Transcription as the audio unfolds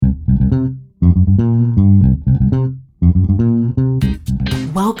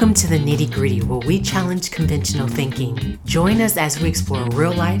Welcome to the Nitty Gritty, where we challenge conventional thinking. Join us as we explore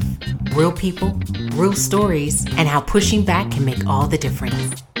real life, real people, real stories, and how pushing back can make all the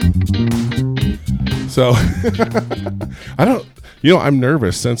difference. So, I'm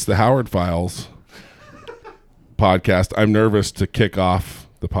nervous since the Howard Files podcast. I'm nervous to kick off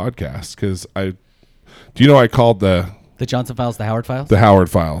the podcast because I called the Johnson Files, the Howard Files? The Howard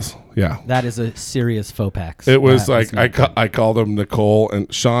Files, yeah. That is a serious faux pax. It was like, I called them Nicole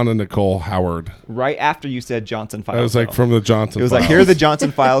and Sean and Nicole Howard. Right after you said Johnson Files. I was like, from the Johnson Files. It was like, here are the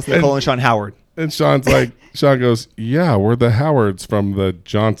Johnson Files, Nicole and Sean Howard. And Sean goes, yeah, we're the Howards from the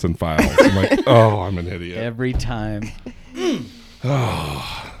Johnson Files. I'm like, oh, I'm an idiot. Every time.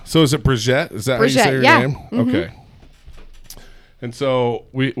 So is it Brigitte? Is that how you say your name? Mm-hmm. Okay. And so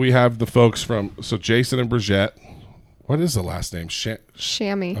we have the folks so Jason and Brigitte. What is the last name?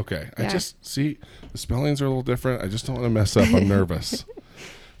 Shamy. Okay. Yeah. I just see the spellings are a little different. I just don't want to mess up. I'm nervous.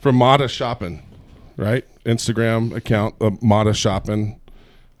 From Mada Shopping, right? Instagram account, Mada Shopping.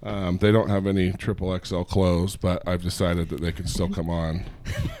 They don't have any XXL clothes, but I've decided that they can still come on.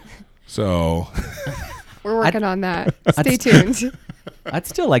 So we're working on that. Stay tuned. I'd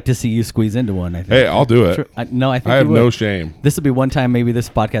still like to see you squeeze into one, I think. Hey, I'll do it. I think I have no shame. This will be one time maybe this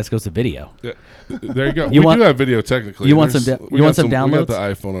podcast goes to video. Yeah, there you go. We do have video technically. You want some downloads? We got the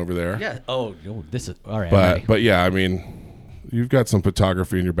iPhone over there. Yeah. Oh, this is all right. But yeah, I mean, you've got some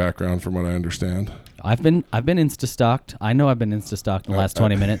photography in your background from what I understand. I've been Insta-stalked. I know I've been Insta-stalked in the last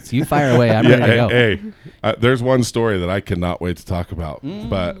 20 minutes. You fire away. I'm ready to go. Hey, there's one story that I cannot wait to talk about,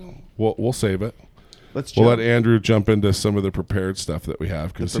 but we'll save it. We'll let Andrew jump into some of the prepared stuff that we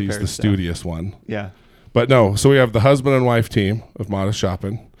have because he's the studious one. Yeah. But no, so we have the husband and wife team of Modest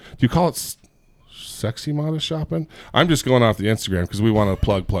Shopping. Do you call it Sexy Modest Shopping? I'm just going off the Instagram because we want to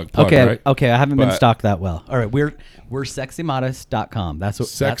plug, okay, right? Okay, I haven't been stalked that well. All right, we're sexymodest.com. That's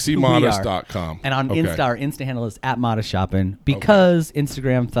sexymodest.com. And on Insta, our Insta handle is @modestshopping because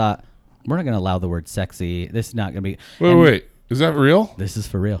Instagram thought, we're not going to allow the word sexy. This is not going to be... Wait. Is that real? This is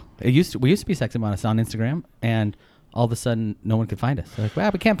for real. We used to be Sexy Modest on Instagram, and all of a sudden, no one could find us. They're like,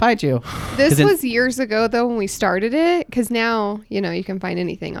 well, we can't find you. This was years ago, though, when we started it, because now, you can find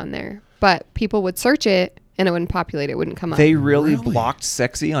anything on there. But people would search it, and it wouldn't populate. It wouldn't come up. They really blocked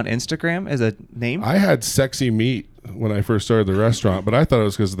sexy on Instagram as a name? I had sexy meat when I first started the restaurant, but I thought it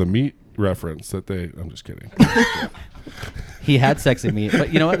was because of the meat reference that I'm just kidding. He had sexy meat,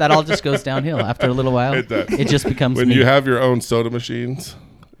 but you know what? That all just goes downhill after a little while. It just becomes when meat. you have your own soda machines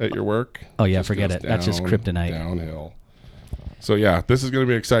at your work. Oh yeah, forget it. That's just kryptonite. Downhill. So yeah, this is going to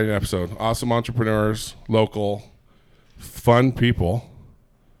be an exciting episode. Awesome entrepreneurs, local, fun people.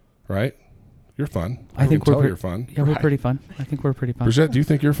 Right? You're fun. I think you're fun. Yeah, we're pretty fun. I think we're pretty fun. Brigitte, do you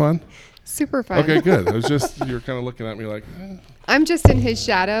think you're fun? Super fun. Okay, good. It was just you're kind of looking at me like. I'm just in his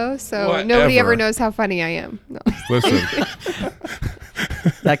shadow, so nobody ever knows how funny I am. No. Listen.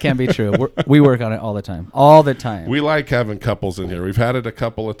 That can't be true. We work on it all the time. All the time. We like having couples in here. We've had it a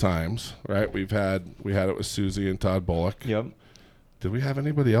couple of times, right? We had it with Susie and Todd Bullock. Yep. Did we have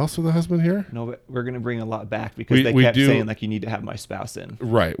anybody else with a husband here? No, but we're going to bring a lot back because they kept saying like you need to have my spouse in.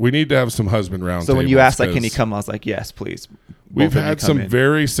 Right. We need to have some husband round. So when you asked like, can he come? I was like, yes, please. We've had some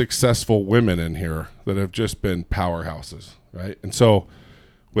very successful women in here that have just been powerhouses, right? And so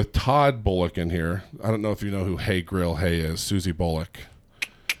with Todd Bullock in here, I don't know if you know who Hey Grill Hey is, Susie Bullock.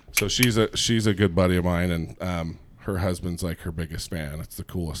 So she's a good buddy of mine, and her husband's like her biggest fan. It's the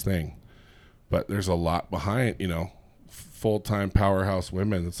coolest thing. But there's a lot behind, full-time powerhouse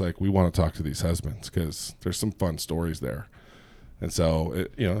women. It's like we want to talk to these husbands because there's some fun stories there. And so,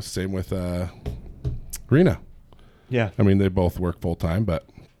 same with Rena. Yeah. I mean, they both work full-time, but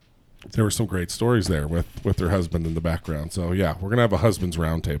there were some great stories there with their husband in the background. So, yeah, we're going to have a husband's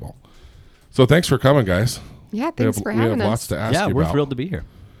roundtable. So thanks for coming, guys. Yeah, thanks for having us. We have lots to ask you about. Yeah, we're thrilled to be here.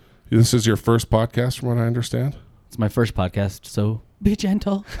 This is your first podcast from what I understand? It's my first podcast, so be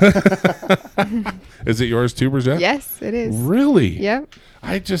gentle. Is it yours too, Brigitte? Yes, it is. Really? Yep.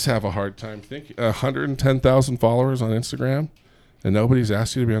 I just have a hard time thinking. 110,000 followers on Instagram, and nobody's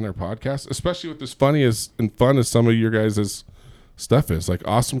asked you to be on their podcast, especially with as funny and fun as some of your guys' stuff is. Like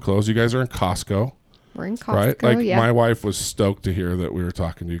awesome clothes. You guys are in Costco. We're in Costco, right? Like yeah. my wife was stoked to hear that we were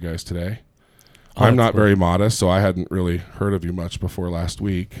talking to you guys today. I'm not very modest, so I hadn't really heard of you much before last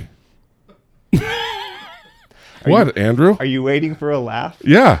week. Andrew? Are you waiting for a laugh?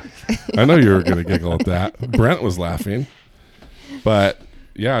 Yeah. I know you were going to giggle at that. Brent was laughing. But,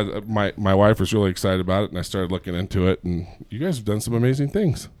 yeah, my wife was really excited about it, and I started looking into it, and you guys have done some amazing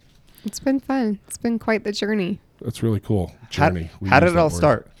things. It's been fun. It's been quite the journey. That's really cool. Journey. How did it all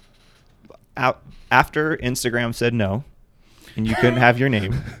start? After Instagram said no, and you couldn't have your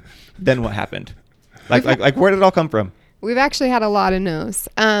name, then what happened? Like where did it all come from? We've actually had a lot of no's.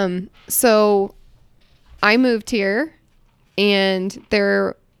 So I moved here, and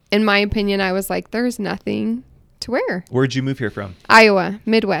there, in my opinion, I was like, there's nothing to wear. Where'd you move here from? Iowa,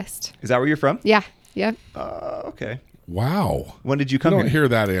 Midwest. Is that where you're from? Yeah. Yep. Okay. Wow. When did you come You don't here? hear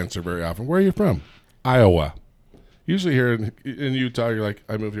that answer very often. Where are you from? Iowa. Usually here in Utah, you're like,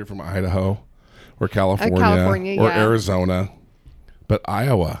 I moved here from Idaho or California, or Arizona. But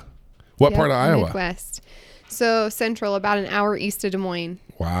Iowa. What part of Iowa? Midwest. So central, about an hour east of Des Moines.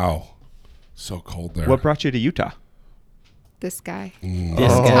 Wow. So cold there. What brought you to Utah? This guy.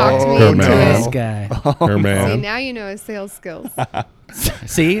 This guy. Talked me Her into man. This it. guy. Her See, man. now you know his sales skills.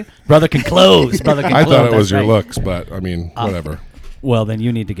 See? Brother can close. Brother can I close. thought it was That's your right. looks, but I mean, whatever. Well, then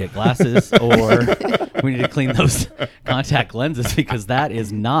you need to get glasses, or we need to clean those contact lenses, because that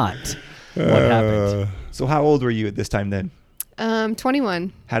is not what happened. So how old were you at this time then?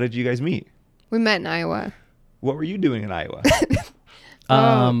 21. How did you guys meet? We met in Iowa. What were you doing in Iowa?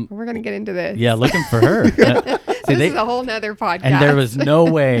 We're going to get into this. Yeah, looking for her. See, This is a whole nother podcast. and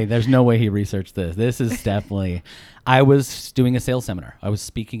there's no way he researched this. This is definitely, I was doing a sales seminar. I was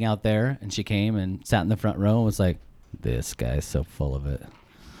speaking out there, and she came and sat in the front row and was like, this guy's so full of it.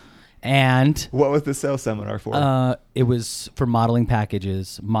 And What was the sales seminar for? it was for modeling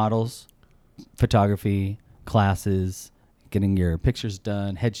packages, models, photography, classes, getting your pictures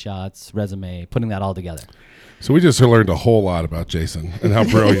done, headshots, resume, putting that all together. So we just learned a whole lot about Jason and how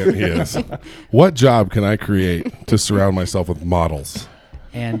brilliant he is. What job can I create to surround myself with models?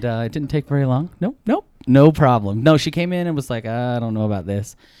 And it didn't take very long. Nope, no problem. No, she came in and was like, I don't know about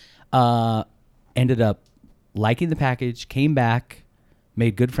this. Ended up liking the package, came back,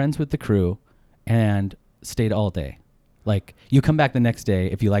 made good friends with the crew, and stayed all day. Like, you come back the next day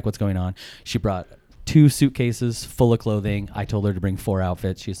if you like what's going on. She brought 2 suitcases full of clothing. I told her to bring 4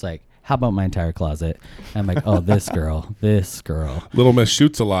 outfits. She's like, how about my entire closet? And I'm like, oh, this girl. Little Miss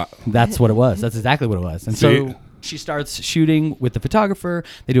shoots a lot. That's what it was. That's exactly what it was. And so she starts shooting with the photographer.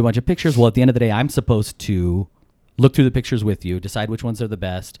 They do a bunch of pictures. Well, at the end of the day, I'm supposed to look through the pictures with you, decide which ones are the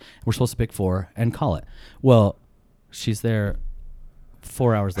best. We're supposed to pick 4 and call it. Well, she's there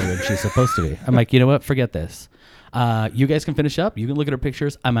 4 hours later than she's supposed to be. I'm like, you know what? Forget this. You guys can finish up. You can look at her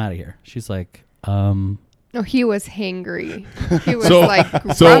pictures. I'm out of here. She's like, No, he was hangry. He was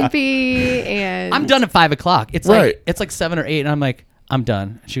grumpy, and I'm done at 5:00. It's Right. like 7 or 8, and I'm like, I'm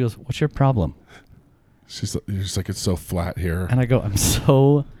done. She goes, what's your problem? You're just like, it's so flat here. And I go, I'm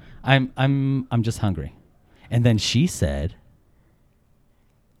just hungry. And then she said,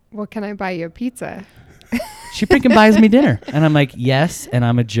 well, can I buy you a pizza? she freaking buys me dinner. And I'm like, yes, and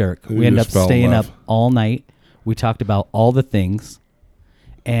I'm a jerk. You We end up just fell in staying love. up all night. We talked about all the things.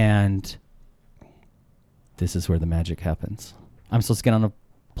 And this is where the magic happens. I'm supposed to get on a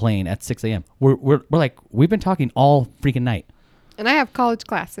plane at 6 a.m. We're like, we've been talking all freaking night. And I have college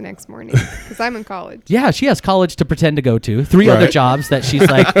class the next morning because I'm in college. Yeah, she has college to pretend to go to. 3 other Right. jobs that she's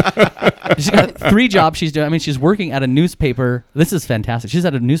like, she's got 3 jobs she's doing. I mean, she's working at a newspaper. This is fantastic. She's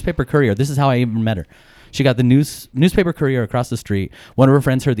at a newspaper courier. This is how I even met her. She got the newspaper courier across the street. One of her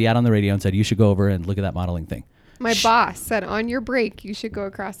friends heard the ad on the radio and said, you should go over and look at that modeling thing. My boss said on your break, you should go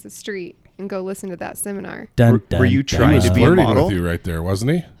across the street and go listen to that seminar. Dun, Were you dun, trying He was to be a flirting model? with you right there,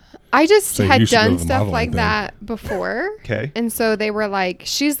 wasn't he? I just So had you should go done to the stuff modeling like thing. that before. Okay. And so they were like,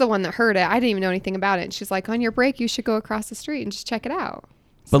 she's the one that heard it. I didn't even know anything about it. And she's like, on your break, you should go across the street and just check it out.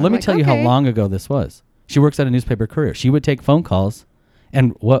 But So let I'm me like, tell you how okay. long ago this was. She works at a newspaper courier. She would take phone calls.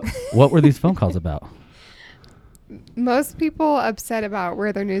 And what were these phone calls about? Most people upset about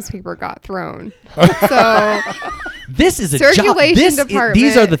where their newspaper got thrown. So This is a Circulation job. department.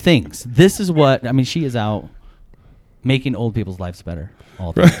 These are the things. This is what, I mean, she is out making old people's lives better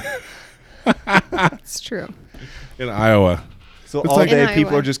all the time. it's true. In Iowa. So It's all like- day In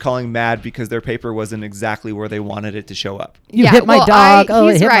people Iowa. are just calling mad because their paper wasn't exactly where they wanted it to show up. You hit my well, dog.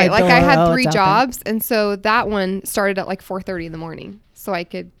 He's hit my right. Like I dog. had Oh, 3 it's happening. jobs, and so that one started at like 4:30 in the morning, so I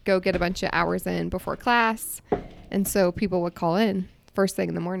could go get a bunch of hours in before class, and so people would call in first thing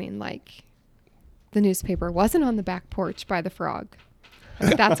in the morning, like the newspaper wasn't on the back porch by the frog.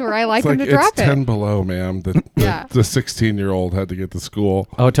 Like, that's where I like It's them like, to drop it's 10 it. below, ma'am. The Yeah. 16-year-old had to get to school.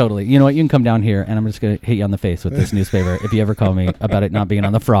 Oh, totally. You know what? You can come down here, and I'm just going to hit you on the face with this newspaper if you ever call me about it not being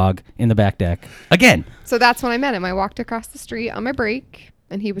on the frog in the back deck. Again. So that's when I met him. I walked across the street on my break,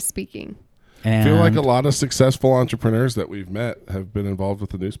 and he was speaking. And I feel like a lot of successful entrepreneurs that we've met have been involved with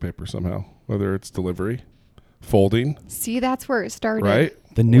the newspaper somehow, whether it's delivery, folding, See, that's where it started. right?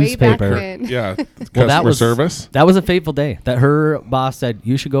 the Way back newspaper. when. Yeah, Well, customer that was service. That was a fateful day that her boss said,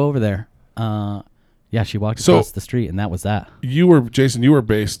 you should go over there. Yeah, she walked So- across the street, and that was that. Jason, you were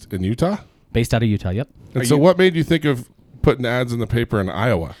based in Utah? Based out of Utah, yep. And so what made you think of putting ads in the paper in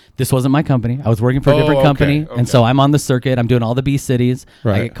Iowa? This wasn't my company. I was working for a different okay, company, okay. and so I'm on the circuit. I'm doing all the B cities. I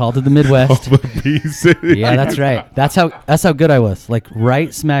Right. get called to the Midwest. B City. Yeah, that's right. That's how good I was. Like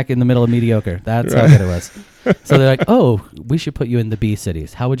right smack in the middle of mediocre. That's how good I was. So they're like, "Oh, we should put you in the B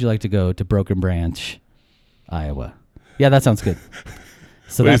cities. How would you like to go to Broken Branch, Iowa?" Yeah, that sounds good.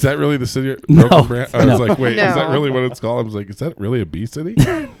 So Wait, is that's that really the city? No. Broken Branch? I was No. like, wait, is that No. really what it's called? I was like, is that really a B city?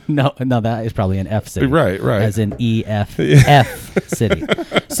 no, that is probably an F city. Right. As in F city.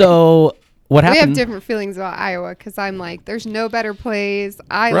 So what We have happened? different feelings about Iowa because I'm like, there's no better place.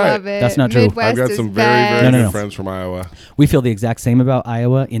 I Right. love it. That's not true. Midwest I've got is some very, best. very No, no, good no. friends from Iowa. We feel the exact same about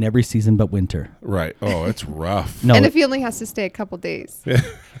Iowa in every season but winter. Right. Oh, it's rough. No, And if he only has to stay a couple days.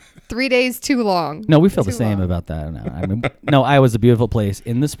 3 days too long. No, we feel the Too same long. about that. No, I mean, no, Iowa's a beautiful place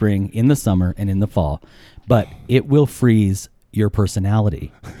in the spring, in the summer, and in the fall, but it will freeze your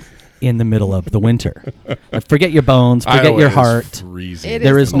personality in the middle of the winter. Like, forget your bones, forget Iowa your is heart. freezing. It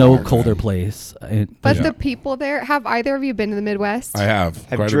There is is no cold. colder place. But Yeah. the people there, have either of you been to the Midwest? I have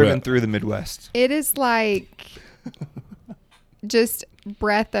Have quite driven a bit. through the Midwest. It is like just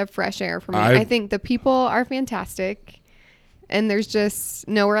breath of fresh air for me. I- I think the people are fantastic, and there's just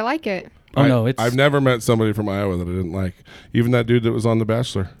nowhere like it. Oh, no, it's I've never met somebody from Iowa that I didn't like. Even that dude that was on The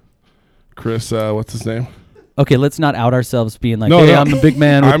Bachelor, Chris. What's his name? okay. Let's not out ourselves being like, No, hey, no. I'm the big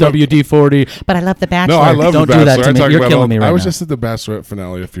man with I'm a- WD-40, but I love The Bachelor. No, I love Don't The do Bachelor. that to I'm me. talking You're about killing me right I was now. just at the Bachelorette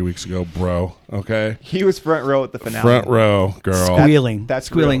finale a few weeks ago, bro. Okay, He was front row at the finale. front row, girl. Squealing. That's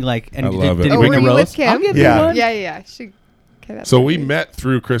squealing real. like. And I love did it. he Oh, bring were a you rose? with Kim? I'll give Yeah. you one. Yeah. That's So we amazing. met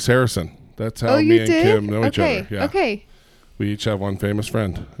through Chris Harrison. That's how Oh, me you and did? Kim know okay. each other. Yeah. Okay. We each have one famous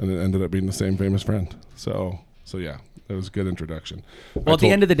friend, and it ended up being the same famous friend. So yeah, it was a good introduction. Well, at the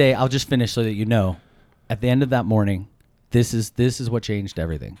end of the day, I'll just finish so that you know. At the end of that morning, this is what changed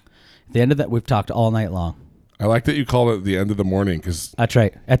everything. At the end of that, we've talked all night long. I like that you called it the end of the morning because That's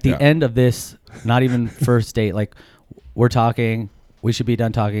right. At the Yeah. end of this, not even first date, like we're talking, we should be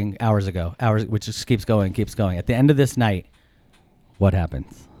done talking hours ago. Hours, which just keeps going. At the end of this night, what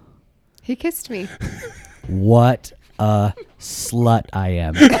happens? He kissed me. What a slut I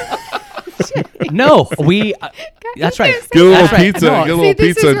am. No, we. That's right. can't say get a little That's right. pizza. No, get a see, little this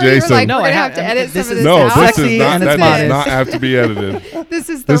is pizza, where you're Jason. like, No, we're I gonna have- have to edit this some of is- this No, out. this Sexy is not. and it's That does modest. not have to be edited. This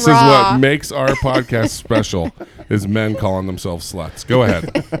is the This raw. is what makes our podcast special: is men calling themselves sluts. Go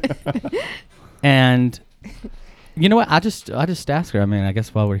ahead. And you know what? I just ask her. I mean, I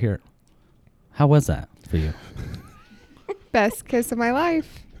guess while we're here, how was that for you? Best kiss of my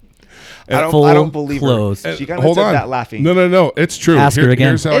life. I Full don't believe clothes. her. She kind of Hold said on. that laughing. No. It's true. Ask her again.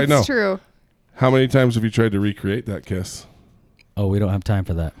 Here's how I know. It's true. How many times have you tried to recreate that kiss? Oh, we don't have time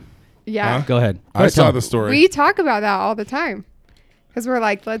for that. Yeah. Huh? Go ahead. Go I ahead, saw tell the me. story. We talk about that all the time because we're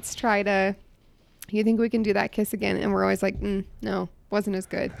like, let's try to. You think we can do that kiss again? And we're always like, no, wasn't as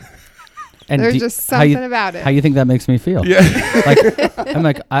good. And There's do- just how you- something about it. How you think that makes me feel? Yeah. Like I'm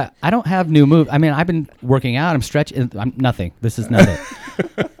like I don't have new moves. I mean, I've been working out. I'm stretching. I'm nothing. This is nothing.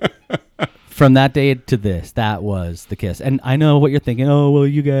 From that day to this, that was the kiss. And I know what you're thinking. Oh, well,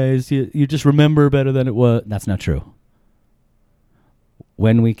 you guys, you just remember better than it was. That's not true.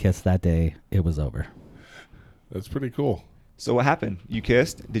 When we kissed that day, it was over. That's pretty cool. So what happened? You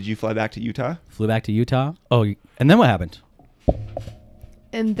kissed. Did you fly back to Utah? Flew back to Utah. Oh, and then what happened?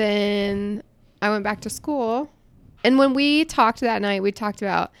 And then I went back to school. And when we talked that night, we talked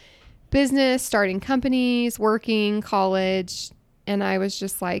about business, starting companies, working, college. And I was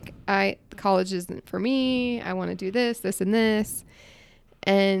just like, college isn't for me. I want to do this, and this.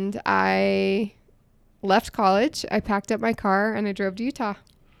 And I left college. I packed up my car and I drove to Utah.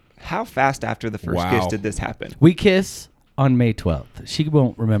 How fast after the first Wow. kiss did this happen? We kiss on May 12th. She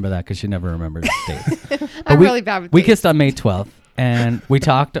won't remember that because she never remembers dates. I'm we, really bad with We dates. kissed on May 12th, and we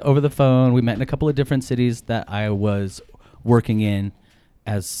talked over the phone. We met in a couple of different cities that I was working in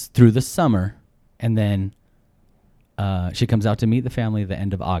as through the summer, and then she comes out to meet the family at the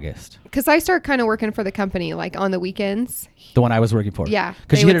end of August. Because I started kind of working for the company, like on the weekends. The one I was working for. Yeah,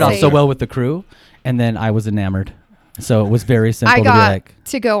 Because they she hit would it off say- so well with the crew, and then I was enamored. So it was very simple I to be got like,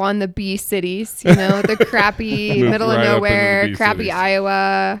 to go on the B cities, the crappy Moved middle of right up into nowhere, the B crappy cities.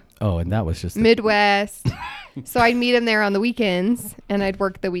 Iowa, oh, and that was just Midwest. So I'd meet him there on the weekends and I'd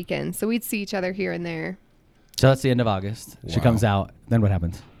work the weekends. So we'd see each other here and there. So that's the end of August. She Wow. comes out. Then what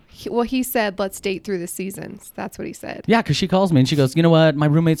happens? He said, let's date through the seasons. That's what he said. Yeah, because she calls me and she goes, you know what? My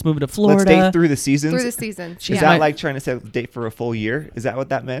roommate's moving to Florida. Let's date through the seasons. Through the seasons. She's Is Yeah. that like trying to say date for a full year? Is that what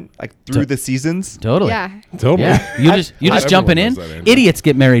that meant? Like through the seasons? Totally. Yeah. Totally. Yeah, you just Everyone jumping in. knows that, Andrew. Idiots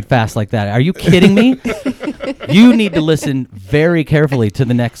get married fast like that. Are you kidding me? You need to listen very carefully to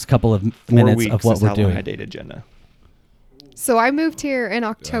the next couple of 4 minutes weeks of what is we're how long I doing. dated Jenna. So I moved here in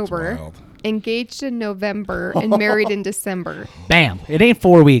That's October, wild. engaged in November, and married in December. Bam! It ain't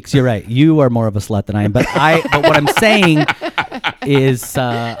 4 weeks. You're right. You are more of a slut than I am. But what I'm saying is,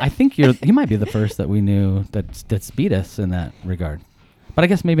 I think you might be the first that we knew that's beat us in that regard. But I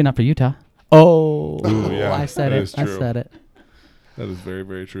guess maybe not for Utah. Oh, yeah, I said that it. is I true. said it. That is very,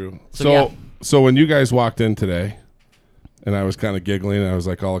 very true. So, yeah. So when you guys walked in today, and I was kind of giggling, and I was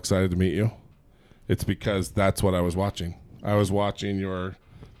like all excited to meet you, it's because that's what I was watching. I was watching your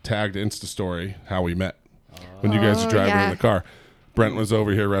tagged Insta story, how we met when you guys were driving in the car. Brent was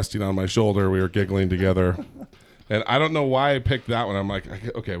over here resting on my shoulder. We were giggling together. And I don't know why I picked that one. I'm like,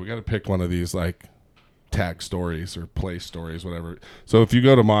 okay, we got to pick one of these like tag stories or play stories, whatever. So if you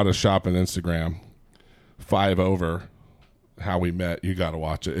go to Mada's shop on Instagram, 5 over, how we met, you got to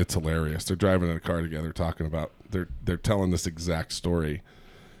watch it. It's hilarious. They're driving in a car together talking about, they're telling this exact story.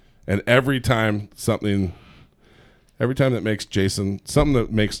 And every time that makes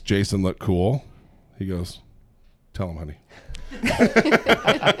Jason look cool, he goes, tell him, honey.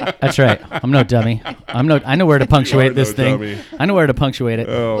 That's right. I'm no dummy. I know where to punctuate this thing. dummy. I know where to punctuate it.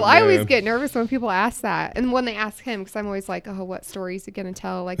 Oh, Well, I always man. get nervous when people ask that. And when they ask him, because I'm always like, oh, what story is he going to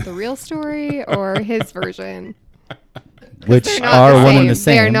tell? Like the real story or his version? Which They're not are the one same. and the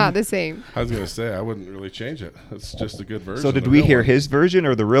same. They are not the same. I was going to say, I wouldn't really change it. It's just a good version. So of did the we real hear one. his version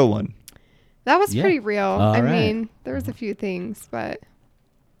or the real one? That was Yeah. pretty real. All I right. mean, there was a few things, but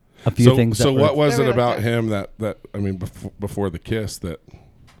A few things. So that what were, was They it were about like him that I mean, before the kiss that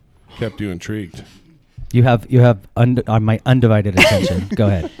kept you intrigued? you have on my undivided attention. Go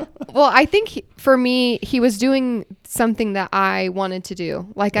ahead. well, I think for me, he was doing something that I wanted to do.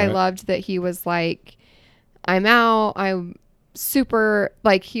 Like I Right. loved that he was like, I'm out. I'm super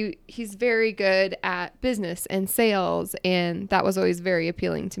like he's very good at business and sales, and that was always very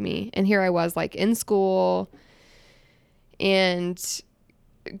appealing to me. And here I was like in school and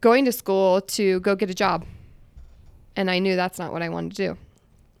going to school to go get a job, and I knew that's not what I wanted to do.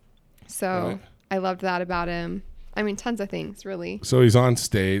 So Right. I loved that about him. I mean, tons of things, really. So he's on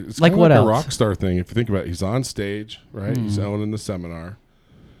stage. It's Like kinda what like else? a rock star thing. If you think about it, he's on stage, right? He's owning the seminar.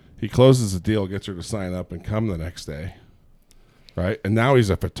 He closes the deal, gets her to sign up and come the next day, right? And now he's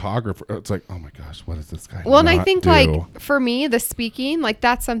a photographer. It's like, oh my gosh, what is this guy? Well, and I not think do? like for me, the speaking, like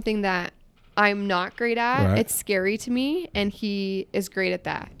that's something that I'm not great at. Right. It's scary to me, and he is great at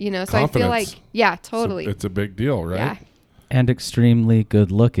that. You know, so I feel like, Confidence. yeah, It's a- totally. it's a big deal, right? Yeah. And extremely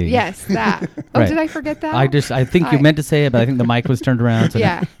good looking. Yes, that. Oh, Right. did I forget that? I think you meant to say it, but I think the mic was turned around. So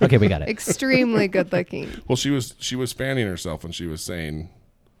Yeah. Okay, we got it. Extremely good looking. Well, she was fanning herself when she was saying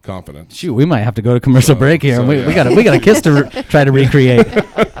confidence. Shoot, we might have to go to commercial break here. so, we yeah. got a kiss to try to recreate.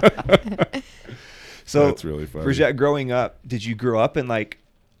 So That's really funny. Brigitte, growing up, did you grow up in like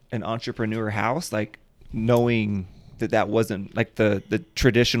an entrepreneur house, like knowing that wasn't like the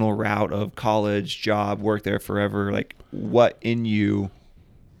traditional route of college, job, work there forever? Like what in you,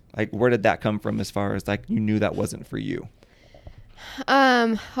 like where did that come from as far as like you knew that wasn't for you?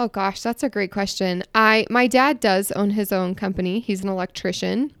 Oh gosh, that's a great question. My dad does own his own company. He's an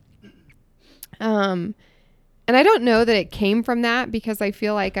electrician. And I don't know that it came from that, because I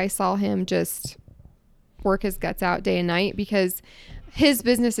feel like I saw him just work his guts out day and night, because his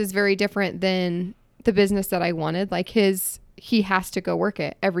business is very different than the business that I wanted. Like he has to go work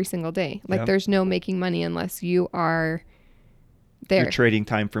it every single day. Like Yeah. there's no making money unless you are there. You're trading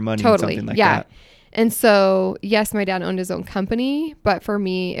time for money, Totally. and something like Yeah. that. And so, yes, my dad owned his own company, but for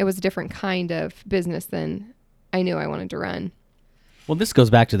me, it was a different kind of business than I knew I wanted to run. Well, this goes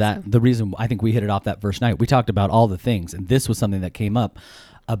back to that. The reason I think we hit it off that first night, we talked about all the things, and this was something that came up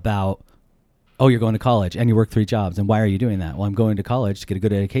about, oh, you're going to college and you work 3 jobs. And why are you doing that? Well, I'm going to college to get a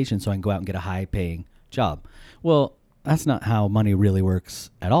good education so I can go out and get a high paying job. Well, that's not how money really works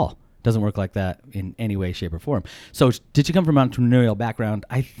at all. Doesn't work like that in any way, shape, or form. So did she come from an entrepreneurial background?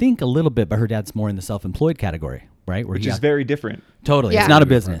 I think a little bit, but her dad's more in the self-employed category, right? Where Which he is got- very different. totally. Yeah. It's not a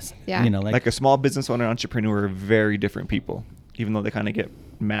business. Yeah. You know, Like a small business owner and entrepreneur are very different people, even though they kind of get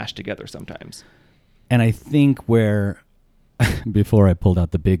mashed together sometimes. and I think where, before I pulled out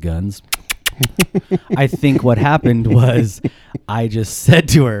the big guns, I think what happened was I just said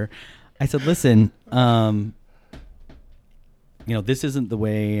to her, I said, listen, this isn't the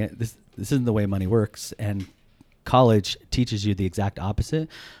way money works, and college teaches you the exact opposite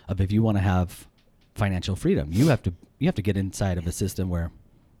of if you want to have financial freedom. You have to get inside of a system where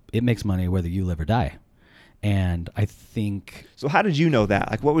it makes money whether you live or die. And I think. So how did you know that?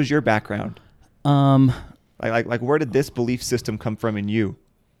 Like, what was your background? Like where did this belief system come from in you?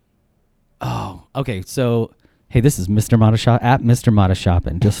 Oh, okay. So, hey, this is Mr. Mata Shop at Mr. Mata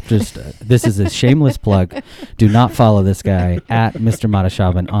Shopping. Just this is a shameless plug. Do not follow this guy at Mr. Mata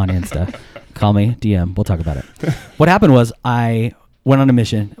Shopping on Insta. Call me, DM. We'll talk about it. What happened was I went on a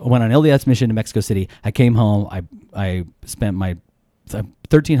mission. Went on an LDS mission to Mexico City. I came home. I spent my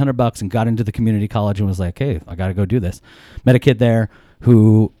 $1,300 and got into the community college and was like, hey, I got to go do this. Met a kid there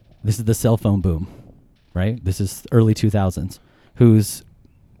who, this is the cell phone boom, right? This is early 2000s, who's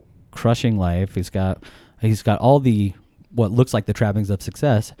crushing life. He's got all the, what looks like the trappings of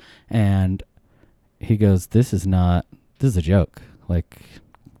success. And he goes, this is a joke. Like,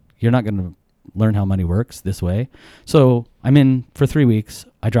 you're not going to learn how money works this way. So I'm in for 3 weeks.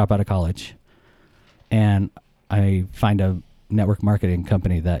 I drop out of college and I find a network marketing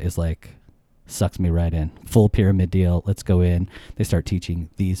company that is like, sucks me right in. Full pyramid deal. Let's go in. They start teaching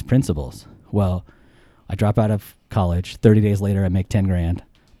these principles. Well, I drop out of college. 30 days later, I make 10 grand.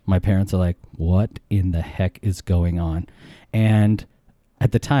 My parents are like, what in the heck is going on? And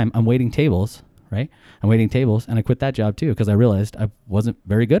at the time, I'm waiting tables, right? I'm waiting tables, and I quit that job too because I realized I wasn't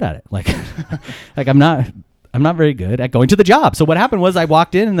very good at it. Like, I'm not very good at going to the job. So what happened was I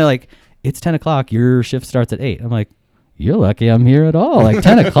walked in, and they're like, it's 10 o'clock. Your shift starts at 8. I'm like, you're lucky I'm here at all. Like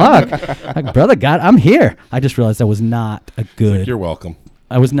 10 o'clock. Like, brother God, I'm here. I just realized I was not a good. You're welcome.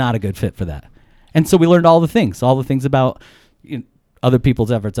 I was not a good fit for that. And so we learned all the things about other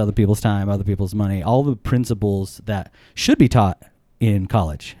people's efforts, other people's time, other people's money, all the principles that should be taught in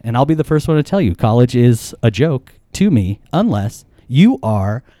college. And I'll be the first one to tell you, college is a joke to me unless you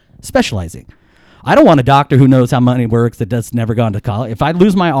are specializing. I don't want a doctor who knows how money works that does never gone to college. If I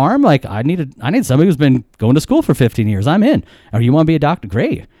lose my arm, like I need somebody who's been going to school for 15 years. I'm in. Or you want to be a doctor?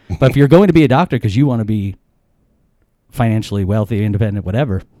 Great. But if you're going to be a doctor because you want to be financially wealthy, independent,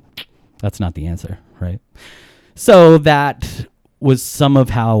 whatever, that's not the answer, right? So that was some of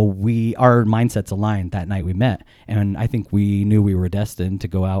how our mindsets aligned that night we met. And I think we knew we were destined to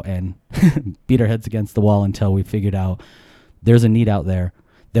go out and beat our heads against the wall until we figured out there's a need out there.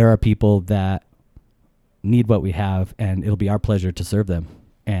 There are people that need what we have, and it'll be our pleasure to serve them.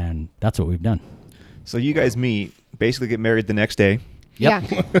 And that's what we've done. So you guys meet, basically get married the next day.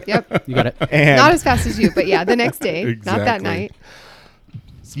 Yep. Yeah. Yep. You got it. And Not as fast as you, but yeah, the next day, not that Exactly. night.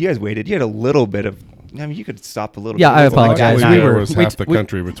 so you guys waited. You had a little bit of, I mean, you could stop a little Yeah, bit. I It was like apologize. that Actually, We night. there were- was we half t- the we-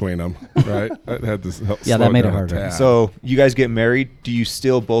 country between them, right? That had to help Yeah, slow that made down it a harder. tad. So you guys get married. Do you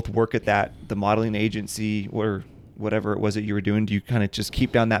still both work at the modeling agency or whatever it was that you were doing? Do you kind of just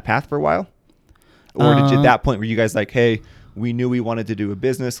keep down that path for a while? Or did you at that point were you guys like, hey, we knew we wanted to do a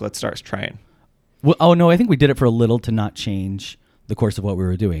business. Let's start trying. Well, oh, no, I think we did it for a little to not change the course of what we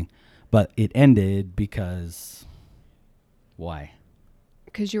were doing. But it ended because why?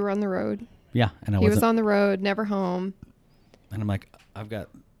 Because you were on the road. Yeah, and He was on the road, never home. And I'm like, I've got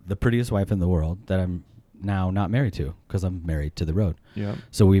the prettiest wife in the world that I'm now not married to because I'm married to the road. Yeah.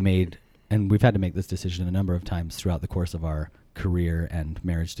 So we've had to make this decision a number of times throughout the course of our career and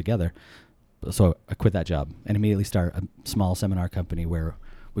marriage together. So I quit that job and immediately start a small seminar company where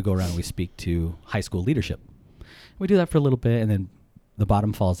we go around and we speak to high school leadership. We do that for a little bit, and then the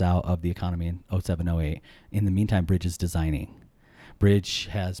bottom falls out of the economy in 07, 08. In the meantime, Bridge is designing. Bridge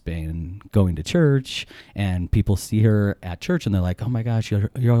has been going to church, and people see her at church, and they're like, oh my gosh,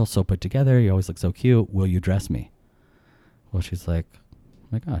 you're all so put together. You always look so cute. Will you dress me? Well, she's like, oh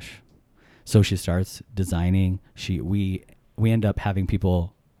my gosh. So she starts designing. We end up having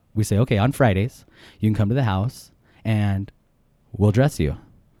people, we say, okay, on Fridays, you can come to the house, and we'll dress you.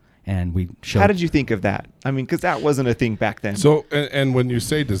 And we show. How did you think of that? I mean, because that wasn't a thing back then. So, and when you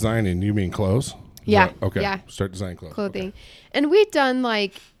say designing, you mean clothes? Is Yeah, that- okay. yeah. Start designing clothes. Clothing. Okay. And we'd done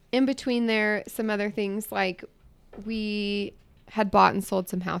like in between there some other things, like we had bought and sold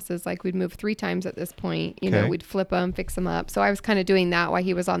some houses. Like we'd moved 3 times at this point. You know, Okay. we'd flip them, fix them up. So I was kind of doing that while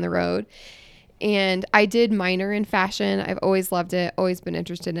he was on the road. And I did minor in fashion. I've always loved it, always been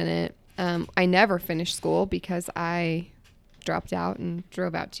interested in it. I never finished school because I dropped out and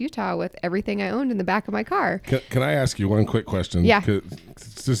drove out to Utah with everything I owned in the back of my car. Can I ask you one quick question? Yeah. 'Cause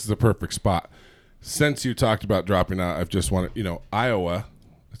this is the perfect spot. Since you talked about dropping out, I've just wanted, Iowa,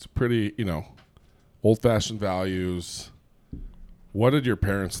 it's pretty, old-fashioned values. What did your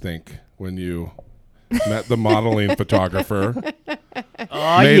parents think when you met the modeling photographer?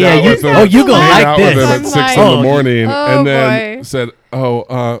 Oh, Made yeah. out with him- You gonna made like out with this. him at I'm 6 like, in the morning, oh, and then boy. said,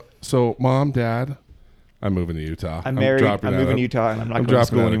 so Mom, Dad, I'm moving to Utah. I'm married. I'm moving to Utah, and I'm not going to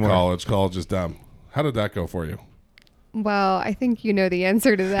school anymore. College. College is dumb. How did that go for you? Well, I think you know the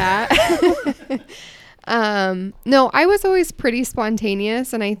answer to that. No, I was always pretty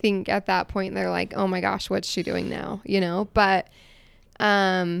spontaneous. And I think at that point they're like, oh my gosh, what's she doing now? You know, but,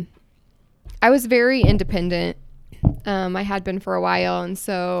 I was very independent. I had been for a while. And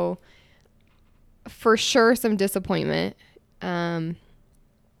so for sure some disappointment.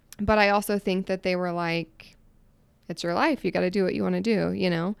 But I also think that they were like, it's your life. You got to do what you want to do, you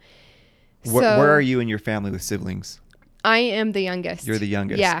know? Where are you and your family with siblings? I am the youngest. You're the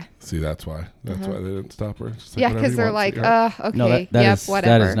youngest. Yeah. See, that's why. That's why they didn't stop her. Just Yeah, whatever because you they're want, like, sweetheart. okay, No, yep,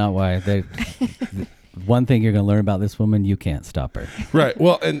 whatever. that is not why. They, one thing you're going to learn about this woman, you can't stop her. Right.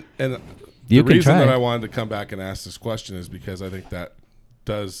 Well, and the You can reason try. that I wanted to come back and ask this question is because I think that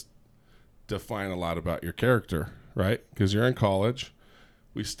does define a lot about your character, right? Because you're in college.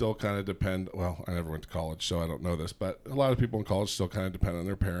 We still kind of depend. Well, I never went to college, so I don't know this, but a lot of people in college still kind of depend on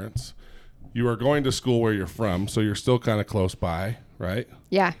their parents. You are going to school where you're from, so you're still kind of close by, right?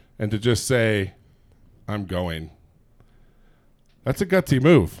 Yeah. And to just say, I'm going, that's a gutsy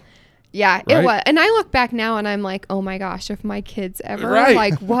move. Yeah, Right? it was. And I look back now and I'm like, oh my gosh, if my kids ever, Right.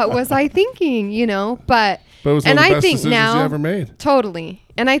 like, what was I thinking, you know? But But it was one and of the I best think decisions now, you ever made. Totally.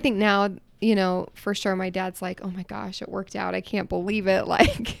 And I think now, you know, for sure my dad's like, oh my gosh, it worked out. I can't believe it.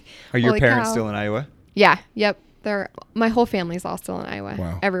 Like, Are your holy parents cow. still in Iowa? Yeah. Yep. My whole family's all still in Iowa.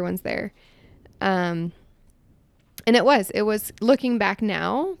 Wow. Everyone's there. And it was looking back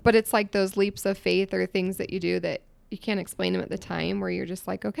now, but it's like those leaps of faith or things that you do that you can't explain them at the time, where you're just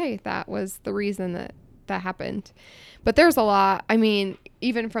like, okay, that was the reason that happened. But there's a lot, I mean,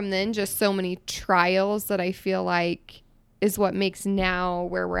 even from then, just so many trials that I feel like is what makes now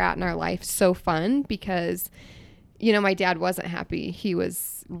where we're at in our life so fun, because, you know, my dad wasn't happy. He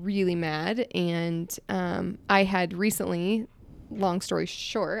was really mad. And I had recently, long story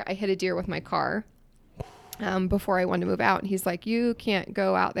short, I hit a deer with my car before I wanted to move out. And he's like, you can't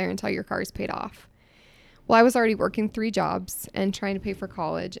go out there until your car's paid off. Well, I was already working 3 jobs and trying to pay for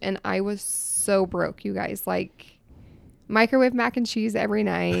college. And I was so broke, you guys. Like, microwave mac and cheese every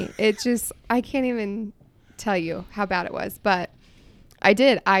night. It just, I can't even tell you how bad it was. But I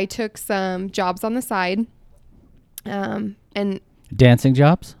did. I took some jobs on the side. And Dancing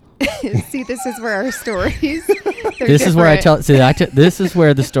jobs? see, this is where our stories. This is where I tell. See, this is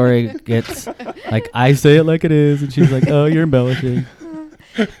where the story gets like I say it like it is, and she's like, "Oh, you're embellishing."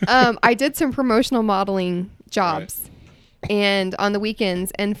 I did some promotional modeling jobs, and on the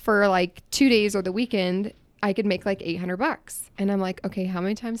weekends, and for like 2 days or the weekend, I could make like $800. And I'm like, okay, how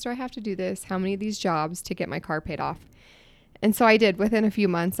many times do I have to do this? How many of these jobs to get my car paid off? And so I did. Within a few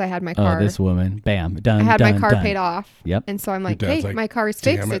months, I had my car. Oh, this woman, bam, done. I had done, my car done. paid off. Yep. And so I'm like, Your hey, dad's like, my car's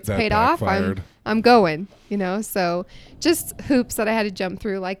 "Damn fixed. it, It's that paid off. backfired." I'm going, you know? So just hoops that I had to jump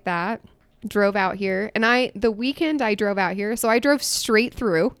through like that. Drove out here. And the weekend I drove out here. So I drove straight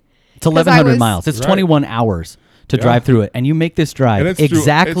through. It's 1,100 miles. It's Right. 21 hours to Yeah. drive through it, and you make this drive And it's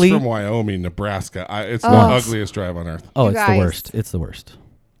exactly. it's from Wyoming, Nebraska. It's the Oh. ugliest drive on earth. Oh, You it's the guys. worst. It's the worst.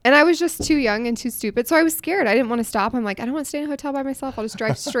 And I was just too young and too stupid. So I was scared. I didn't want to stop. I'm like, I don't want to stay in a hotel by myself. I'll just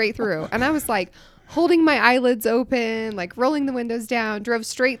drive straight through. And I was like holding my eyelids open, like rolling the windows down, drove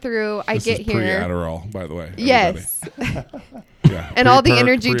straight through. I This get is here. pre-Adderall, by the way. everybody. Yes. Yeah. And all the Pre-perk,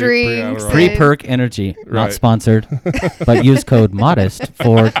 energy drinks. pre-Adderall. Pre-perk energy, not Right. sponsored, but use code MODEST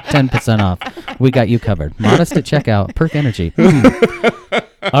for 10% off. We got you covered. Modest at checkout. Perk energy.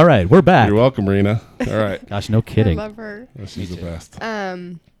 All right, we're back. You're welcome, Rena. All right. Gosh, no kidding. I love her. She's the best.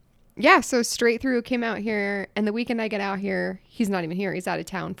 Yeah, so straight through, came out here, and the weekend I get out here, he's not even here. He's out of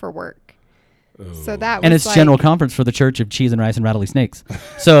town for work. So that was And it's like, general conference for the Church of Cheese and Rice and Rattly Snakes.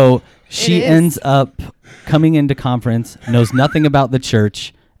 So she is. ends up coming into conference, knows nothing about the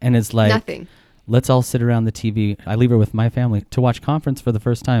church, and is like, nothing. let's all sit around the TV. I leave her with my family to watch conference for the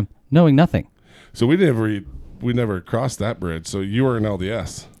first time, knowing nothing. So we never crossed that bridge. So you were an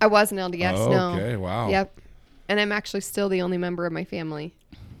LDS. I was an LDS, no. Okay, wow. Yep. And I'm actually still the only member of my family.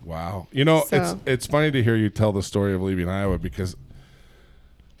 Wow. You know, So- it's funny to hear you tell the story of leaving Iowa because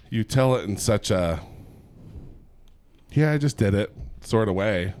you tell it in such a, yeah, I just did it sort of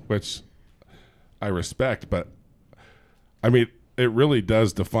way, which I respect. But, I mean, it really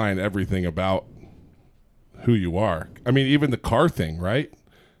does define everything about who you are. I mean, even the car thing, right?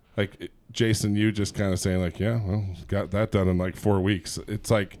 Like, Jason, you just kind of saying like, yeah, well, got that done in like 4 weeks.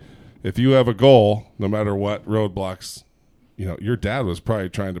 It's like if you have a goal, no matter what roadblocks, you know, your dad was probably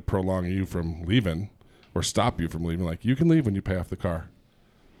trying to prolong you from leaving or stop you from leaving. Like, you can leave when you pay off the car.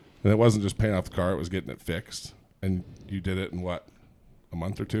 And it wasn't just paying off the car, it was getting it fixed. And you did it in what? a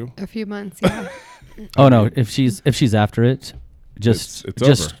month or two? A few months, yeah. Oh no, if she's after it, just It's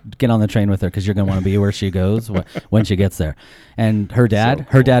over. get on the train with her because you're gonna want to be where she goes when she gets there. And her dad,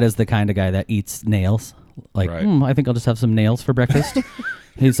 is the kind of guy that eats nails. Like, Right. I think I'll just have some nails for breakfast.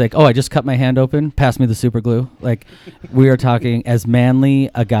 He's like, oh, I just cut my hand open. Pass me the super glue. Like, we are talking as manly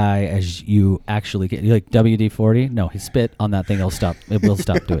a guy as you actually get. You like WD-40? No, he spit on that thing. It will stop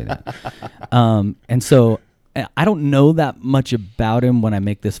doing that. And so I don't know that much about him when I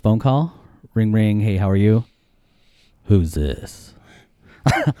make this phone call. Ring, ring. Hey, how are you? Who's this?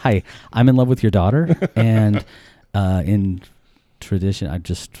 Hi, I'm in love with your daughter. And in tradition,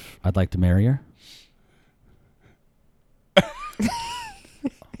 I'd like to marry her.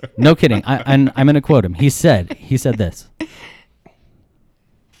 No kidding. I'm going to quote him. He said this.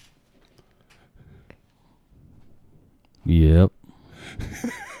 Yep.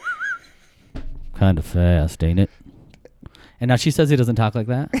 Kind of fast, ain't it? And now she says he doesn't talk like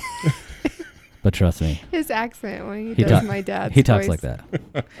that. But trust me. His accent when he does my dad's He talks voice. like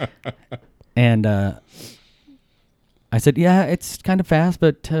that. And I said, yeah, it's kind of fast,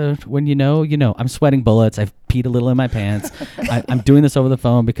 but when you know, I'm sweating bullets. I've peed a little in my pants. I'm doing this over the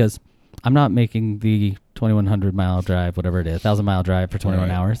phone because I'm not making the 2,100 mile drive, whatever it is, 1,000-mile drive for 21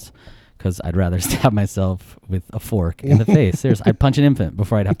 hours because I'd rather stab myself with a fork in the face. Seriously, I'd punch an infant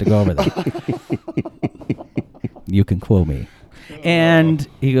before I'd have to go over there. You can quote me. And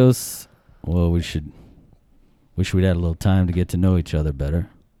he goes, well, wish we'd had a little time to get to know each other better.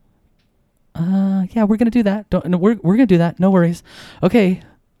 Yeah, we're gonna do that. We're gonna do that. No worries. Okay.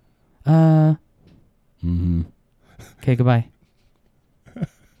 Okay, goodbye.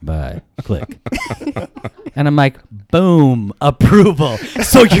 Bye. Click. And I'm like, boom, approval.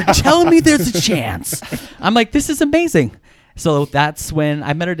 So you're telling me there's a chance? I'm like, this is amazing. So that's when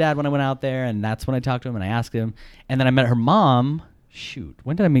I met her dad when I went out there, and that's when I talked to him and I asked him, and then I met her mom. Shoot,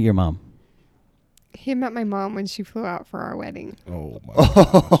 when did I meet your mom? He met my mom when she flew out for our wedding. Oh my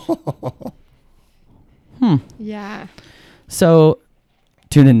gosh. Yeah. So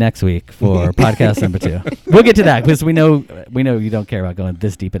tune in next week for podcast number 2. We'll get to that because we know you don't care about going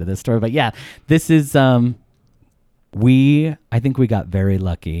this deep into this story. But yeah, this is I think we got very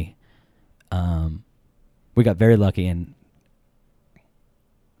lucky. We got very lucky in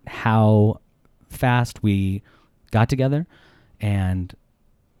how fast we got together and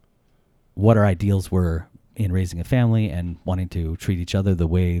what our ideals were in raising a family and wanting to treat each other the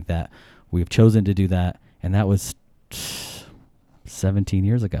way that we've chosen to do that. And that was 17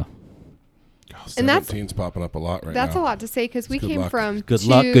 years ago. And that's 17's popping up a lot right That's now. a lot to say because we came from Good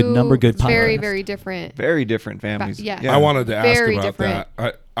luck, good number, good very, podcast. very different. Very different families. Yeah. I wanted to ask Very about different.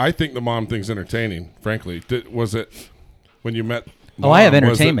 that. I think the mom thing's entertaining, frankly. Was it when you met Oh, I have Mom,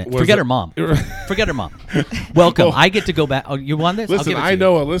 entertainment. Forget her mom. Forget her mom. Welcome. Well, I get to go back. Oh, you want this? I'll Listen, give it to I you.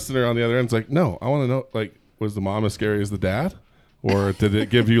 know a listener on the other end's like, no, I want to know, like, was the mom as scary as the dad? Or did it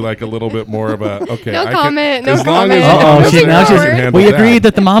give you like a little bit more of a, okay. No I comment, Can, no as long comment. as the mom is there, now I she's. can handle We dad. agreed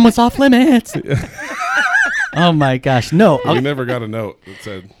that the mom was off limits. Oh my gosh, no. We never got a note that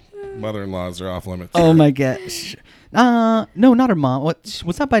said mother-in-laws are off limits. Oh my gosh. No, not her mom.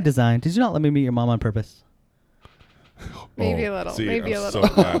 Was that by design? Did you not let me meet your mom on purpose? Maybe a little. See, Maybe I'm a so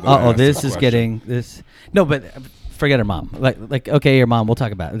little. glad that I Oh, asked this that is question. getting this. No, but forget her mom. Like, okay, your mom. We'll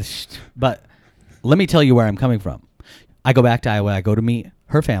talk about it. But let me tell you where I'm coming from. I go back to Iowa. I go to meet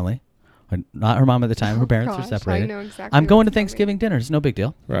her family. Not her mom at the time. Her parents Gosh, are separated. I know exactly I'm what going to to tell me. Thanksgiving dinner. It's no big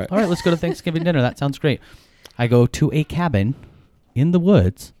deal. Right. All right, let's go to Thanksgiving dinner. That sounds great. I go to a cabin in the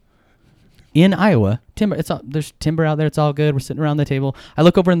woods in Iowa. Timber. There's timber out there. It's all good. We're sitting around the table. I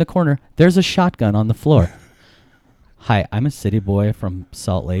look over in the corner. There's a shotgun on the floor. Hi, I'm a city boy from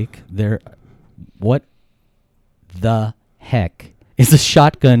Salt Lake. What the heck is a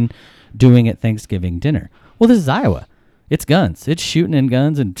shotgun doing at Thanksgiving dinner? Well, this is Iowa. It's guns. It's shooting and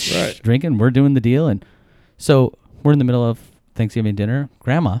guns and Right. drinking. We're doing the deal. And so we're in the middle of Thanksgiving dinner.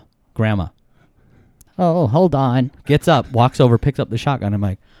 Grandma. Oh, hold on. Gets up, walks over, picks up the shotgun. I'm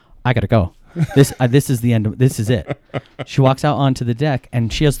like, I got to go. This is the end. This is it. She walks out onto the deck,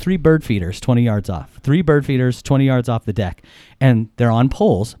 and she has 3 bird feeders 20 yards off. 3 bird feeders 20 yards off the deck. And they're on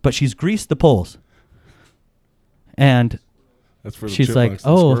poles, but she's greased the poles. And That's for the she's like, chipmunks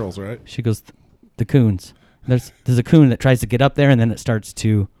and oh. squirrels, right? She goes, the coons. There's a coon that tries to get up there, and then it starts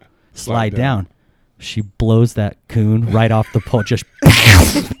to slide down. She blows that coon right off the pole. Just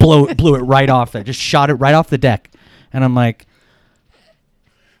blew it right off there. Just shot it right off the deck. And I'm like,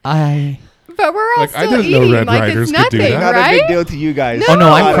 But we're all Like, I still didn't know eating. Red Like Riders it's could do nothing, that. Not right? a big deal to you guys. Oh,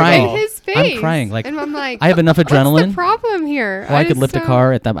 no, I'm Not crying. in his face. I'm crying. Like, and I'm like, I have enough what's adrenaline. the problem here? I could lift a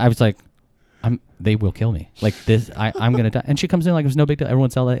car at that. I was like, they will kill me. Like this, I'm gonna die. And she comes in like it was no big deal.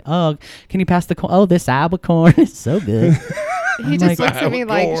 Everyone's all like, oh, can you pass the corn? Oh, this apple corn is so good. He just looks at me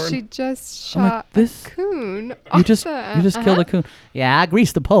like she just shot a coon. You just killed a coon. Yeah, I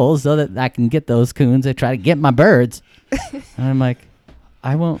grease the poles so that I can get those coons. I try to get my birds. And I'm like,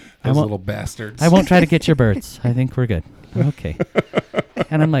 I won't. Little bastards. I won't try to get your birds. I think we're good. Okay.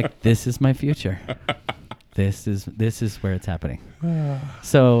 And I'm like, this is my future. This is where it's happening.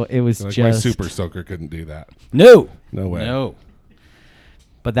 So it was like just my super soaker couldn't do that. No way. No.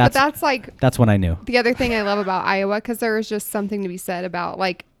 But that's like that's when I knew. The other thing I love about Iowa, because there was just something to be said about,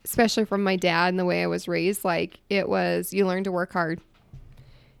 like, especially from my dad and the way I was raised, like, it was you learn to work hard.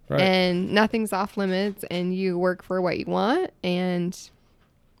 Right. And nothing's off limits, and you work for what you want, and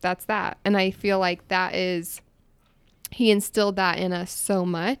that's that. And I feel like he instilled that in us so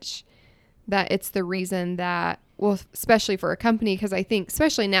much that it's the reason that, well, especially for a company, because I think,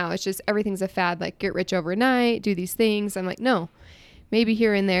 especially now, it's just everything's a fad, like get rich overnight, do these things. I'm like, no. Maybe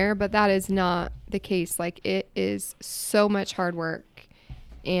here and there, but that is not the case. Like, it is so much hard work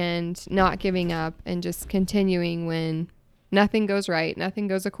and not giving up and just continuing when nothing goes right, nothing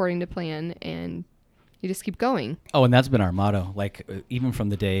goes according to plan, and you just keep going. Oh, and that's been our motto. Like, even from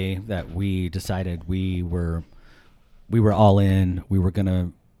the day that we decided we were all in, we were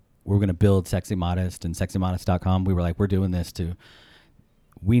gonna build Sexy Modest and sexymodest.com. We were like, we're doing this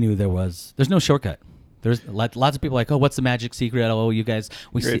we knew there's no shortcut. There's lots of people like, oh, what's the magic secret? Oh, you guys,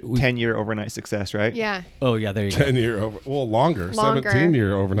 we 10-year overnight success, right? Yeah. Oh, yeah, there you go. 10-year longer.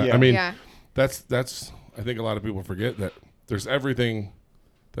 17-year overnight. Yeah. I mean, yeah. that's. I think a lot of people forget that there's everything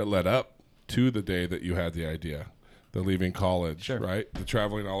that led up to the day that you had the idea, the leaving college, Sure. right? The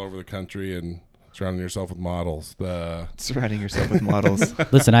traveling all over the country and surrounding yourself with models.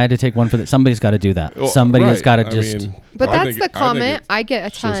 Listen, I had to take one for that. Somebody's got to do that. Well, Somebody has got to But that's the comment I get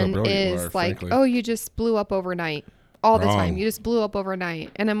a ton is like, frankly. oh, you just blew up overnight. All the time. You just blew up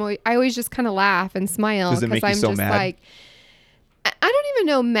overnight. And I always just kind of laugh and smile because I'm just mad? Like, I don't even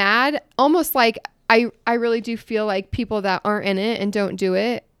know mad. Almost like I really do feel like people that aren't in it and don't do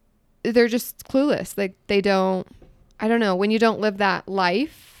it, they're just clueless. Like they don't, I don't know. When you don't live that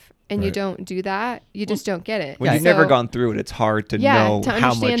life, and you don't do that, you just don't get it. When you've never gone through it, it's hard to know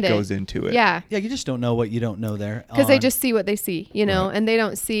how much goes into it. Yeah. Yeah, you just don't know what you don't know there. Because they just see what they see, and they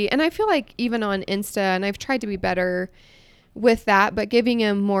don't see. And I feel like even on Insta, and I've tried to be better with that, but giving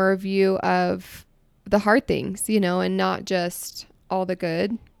them more view of the hard things, and not just all the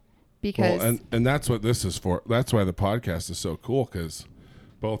good. Because and that's what this is for. That's why the podcast is so cool, because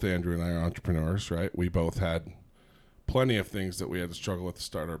both Andrew and I are entrepreneurs, right? We both had plenty of things that we had to struggle with to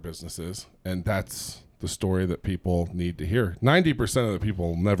start our businesses, and that's the story that people need to hear. 90% of the people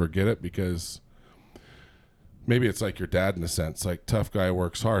will never get it because maybe it's like your dad in a sense, like tough guy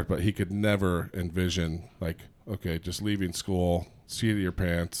works hard, but he could never envision like, okay, just leaving school, seat of your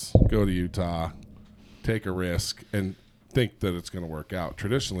pants, go to Utah, take a risk, and think that it's going to work out.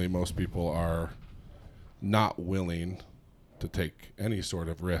 Traditionally, most people are not willing to take any sort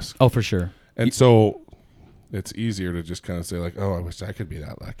of risk. Oh, for sure. And so it's easier to just kind of say like, oh, I wish I could be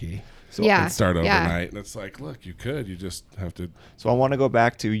that lucky. So and start overnight. And it's like, look, you could. You just have to. So I want to go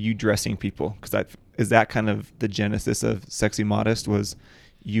back to you dressing people, because is that kind of the genesis of Sexy Modest? Was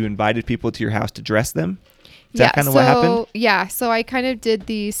you invited people to your house to dress them? Is that kind of what happened? Yeah. So I kind of did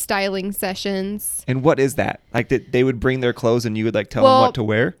these styling sessions. And what is that? Like they would bring their clothes and you would like tell them what to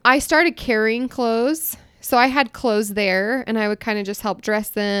wear? I started carrying clothes. So I had clothes there, and I would kind of just help dress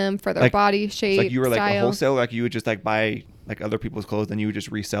them for their body shape, like you were style. like a wholesaler, like you would just like buy like other people's clothes and you would just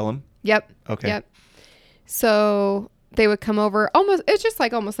resell them? Yep. Okay. Yep. So they would come over it's just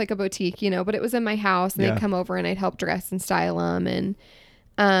like almost like a boutique, but it was in my house, and they'd come over and I'd help dress and style them.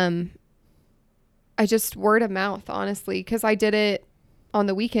 And I just word of mouth, honestly, because I did it on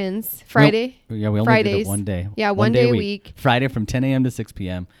the weekends, Friday. We only Fridays. did it one day. Yeah, one day a week. Friday from 10 a.m. to 6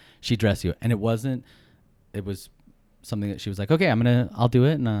 p.m. She'd dress you. And it was something that she was like, okay, I'll do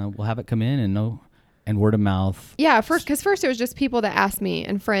it, and we'll have it come in and word of mouth. Yeah, because first it was just people that asked me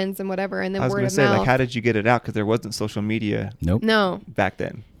and friends and whatever, and then word of mouth. I was going to say, like, how did you get it out? Because there wasn't social media. Nope. No. Back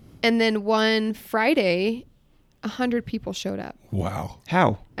then. And then one Friday, 100 people showed up. Wow.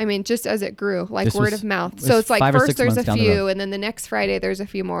 How? I mean, just as it grew, like This word was- of mouth. it So was it's like 5 or first 6 there's a months down the few, road. and then the next Friday there's a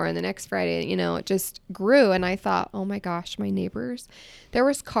few more, and the next Friday, it just grew. And I thought, oh my gosh, my neighbors, there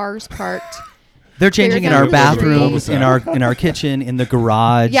was cars parked. They're changing in They're our down the street. bathrooms, in our kitchen, in the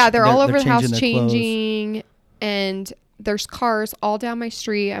garage. Yeah, they're all over the house their clothes. changing, and there's cars all down my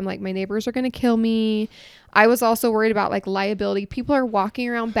street. I'm like, my neighbors are going to kill me. I was also worried about like liability. People are walking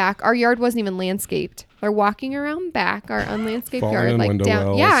around back. Our yard wasn't even landscaped. They're walking around back, our unlandscaped Falling yard, in like window down.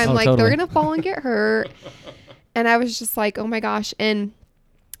 wells. Yeah, I'm Oh, like, totally. they're going to fall and get hurt. And I was just like, oh my gosh. And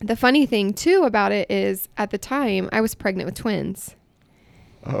the funny thing too about it is at the time I was pregnant with twins.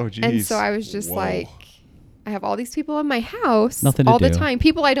 Oh, geez. And so I was just Whoa. like, I have all these people in my house Nothing to all the do. time.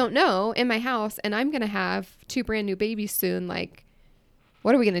 People I don't know in my house. And I'm going to have 2 brand new babies soon. Like,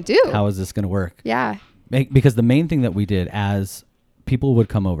 what are we going to do? How is this going to work? Yeah. Because the main thing that we did as people would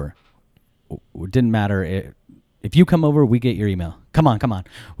come over, it didn't matter. If you come over, we get your email. Come on.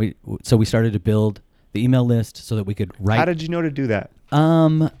 So we started to build the email list so that we could write. How did you know to do that?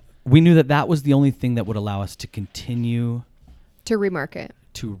 We knew that was the only thing that would allow us to continue To remarket.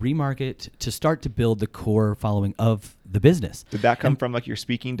 to remarket, to start to build the core following of the business. Did that come from like your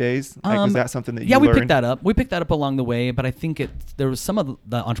speaking days? Like, was that something that you Yeah, we learned? picked that up. We picked that up along the way, but I think there was some of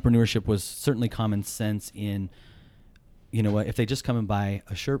the entrepreneurship was certainly common sense in, you know what, if they just come and buy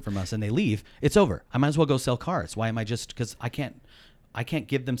a shirt from us and they leave, it's over. I might as well go sell cars. Why am I just, because I can't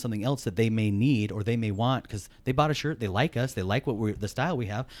give them something else that they may need or they may want because they bought a shirt, they like us, they like the style we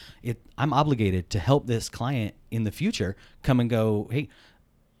have. I'm obligated to help this client in the future come and go, hey,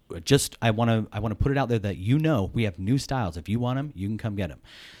 I want to put it out there that we have new styles. If you want them, you can come get them.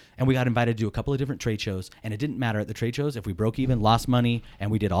 And we got invited to do a couple of different trade shows, and it didn't matter at the trade shows if we broke even, lost money,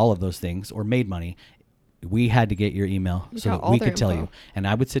 and we did all of those things or made money. We had to get your email so got that all we their could tell info. you. And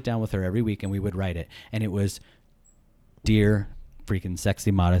I would sit down with her every week and we would write it. And it was, dear freaking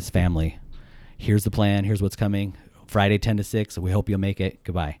sexy modest family, here's the plan. Here's what's coming. Friday 10 to 6. We hope you'll make it.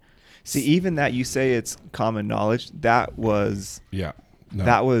 Goodbye. See, even that you say it's common knowledge, that was Yeah. No.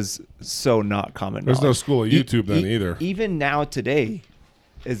 that was so not common There's no knowledge. school of YouTube then either. Even now today,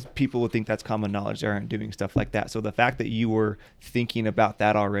 as people would think that's common knowledge, they aren't doing stuff like that. So the fact that you were thinking about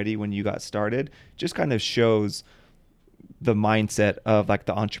that already when you got started just kind of shows the mindset of like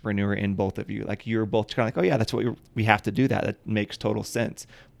the entrepreneur in both of you. Like you're both kind of like, oh yeah, that's what we have to do. That makes total sense.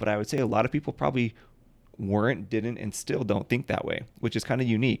 But I would say a lot of people probably didn't, and still don't think that way, which is kind of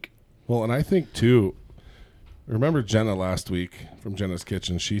unique. Well, and I think too, remember Jenna last week from Jenna's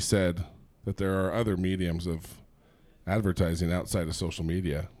Kitchen, she said that there are other mediums of advertising outside of social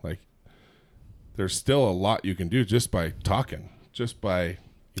media. Like there's still a lot you can do just by talking, just by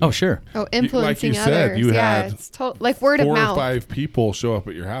Sure. Oh, influencing like you said, others. you Yeah, had it's like word of 4 mouth. or 5 people show up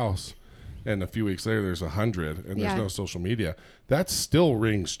at your house, and a few weeks later there's 100, and Yeah. there's no social media. That still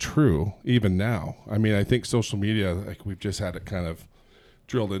rings true even now. I mean, I think social media, like we've just had it kind of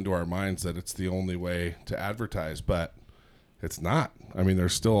drilled into our minds that it's the only way to advertise, but it's not. I mean,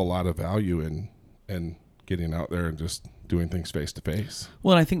 there's still a lot of value in getting out there and just doing things face to face.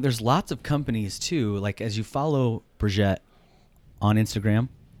 Well, and I think there's lots of companies too. Like as you follow Brigitte on Instagram,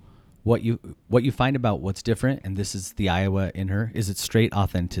 what you find about what's different, and this is the Iowa in her, is it's straight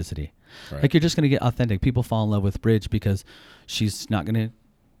authenticity. Right. Like you're just going to get authentic. People fall in love with Bridge because she's not going to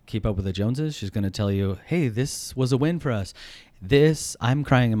keep up with the Joneses. She's going to tell you, hey, this was a win for us. I'm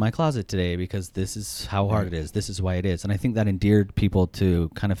crying in my closet today because this is how hard it is. This is why it is. And I think that endeared people to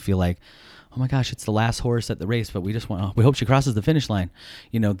kind of feel like, oh my gosh, it's the last horse at the race, but we hope she crosses the finish line.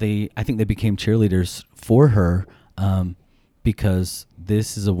 You know, I think they became cheerleaders for her because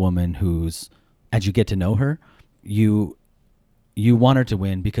this is a woman who's, as you get to know her, you want her to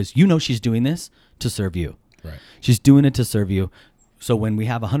win because you know she's doing this to serve you. Right. She's doing it to serve you. So when we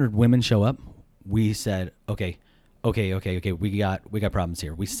have 100 women show up, we said, okay, we got problems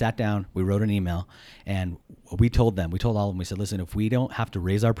here. We sat down, we wrote an email, and we told all of them, we said, listen, if we don't have to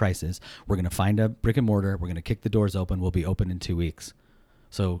raise our prices, we're going to find a brick and mortar, we're going to kick the doors open, we'll be open in 2 weeks.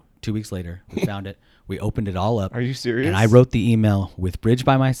 So 2 weeks later, we found it, we opened it all up. Are you serious? And I wrote the email with Bridge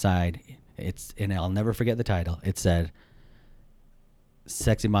by my side. And I'll never forget the title. It said,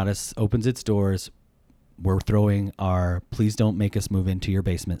 Sexy Modest opens its doors. We're throwing our "Please Don't Make Us Move Into Your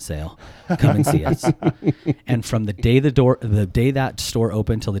Basement" sale. Come and see us. And from the day that store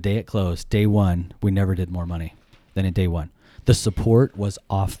opened till the day it closed, day one, we never did more money than in day one. The support was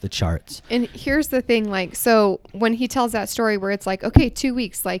off the charts. And here's the thing, like, so when he tells that story where it's like, okay, 2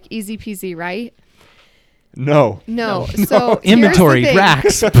 weeks, like easy peasy, right? No. So Inventory,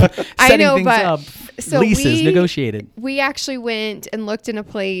 here's the thing. racks, I setting know, things but up, so leases negotiated. We actually went and looked in a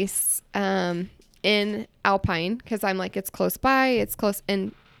place in Alpine because I'm like, it's close by, it's close,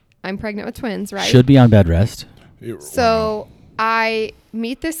 and I'm pregnant with twins, right? Should be on bed rest. So I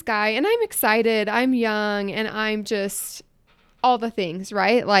meet this guy and I'm excited. I'm young and I'm just all the things,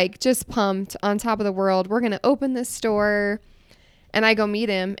 right? Like just pumped, on top of the world. We're going to open this store. And I go meet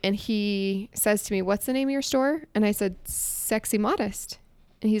him, and he says to me, "What's the name of your store?" And I said, "Sexy Modest."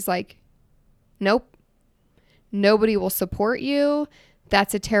 And he's like, "Nope. Nobody will support you.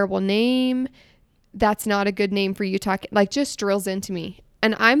 That's a terrible name. That's not a good name for you talking." Like, just drills into me.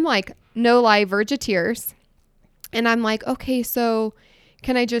 And I'm like, no lie, verge of tears. And I'm like, "Okay, so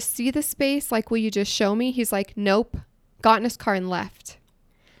can I just see the space? Like, will you just show me?" He's like, "Nope." Got in his car and left.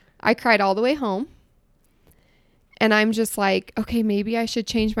 I cried all the way home. And I'm just like, okay, maybe I should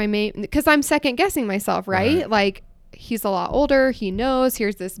change my name, because I'm second guessing myself, right? Like, he's a lot older. He knows.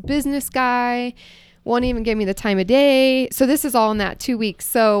 Here's this business guy. Won't even give me the time of day. So this is all in that 2 weeks.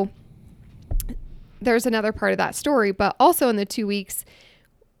 So there's another part of that story. But also in the 2 weeks,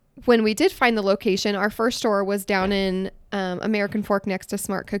 when we did find the location, our first store was down in American Fork next to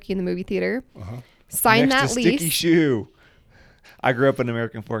Smart Cookie in the movie theater. Signed Next that to lease. Sticky Shoe. I grew up in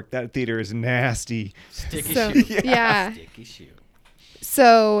American Fork. That theater is nasty. Sticky So, shoe. yeah. Sticky shoe.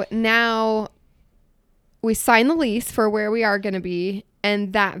 So now we sign the lease for where we are going to be.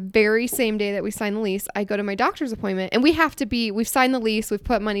 And that very same day that we sign the lease, I go to my doctor's appointment, and we've signed the lease, we've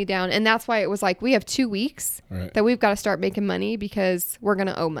put money down. And that's why it was like, we have 2 weeks that we've got to start making money, because we're going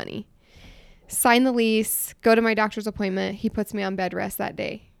to owe money. Sign the lease, go to my doctor's appointment. He puts me on bed rest that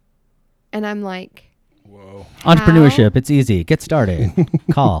day. And I'm like, Whoa. Entrepreneurship. It's easy. Get started.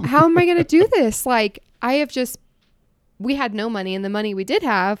 Call. how am I going to do this? Like, we had no money, and the money we did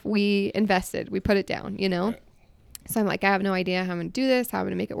have, we invested, we put it down, you know? So I'm like, I have no idea how I'm going to do this, how I'm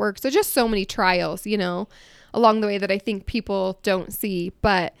going to make it work. So just so many trials, you know, along the way that I think people don't see.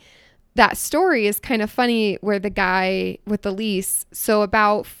 But that story is kind of funny, where the guy with the lease, so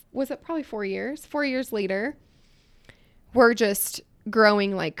was it probably 4 years? 4 years later, we're just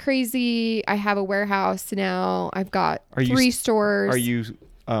growing like crazy. I have a warehouse now. I've got 3 stores. Are you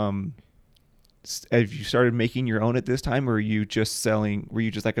have you started making your own at this time, or are you just selling? Were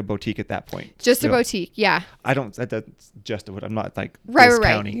you just like a boutique at that point? Just a boutique, yeah. That's just what I'm not like Right.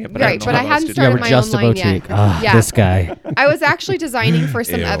 discounting it, but right, I don't know but how I else hadn't to do started it. We're my just own a line boutique. yet. Yeah. This guy. I was actually designing for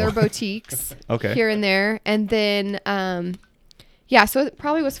some Ew. other boutiques Okay. here and there. And then, so it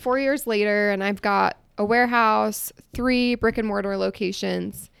probably was 4 years later, and I've got a warehouse, 3 brick and mortar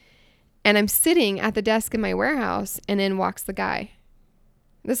locations. And I'm sitting at the desk in my warehouse, and in walks the guy.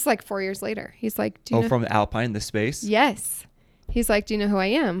 This is like 4 years later. He's like, "Do you know?" From Alpine, the space? Yes. He's like, "Do you know who I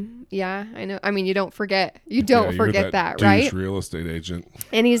am?" "Yeah, I know." I mean, you don't forget You're that, douche right? real estate agent.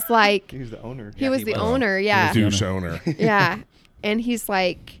 And he's like, He was the owner. he was the owner. Yeah. Douche owner. Yeah. And he's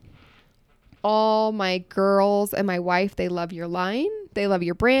like, "All my girls and my wife, they love your line. They love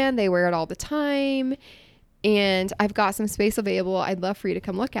your brand. They wear it all the time. And I've got some space available. I'd love for you to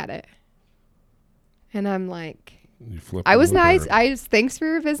come look at it." And I'm like, I was nice. Thanks for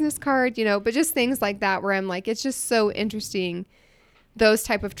your business card, you know, but just things like that, where I'm like, it's just so interesting, those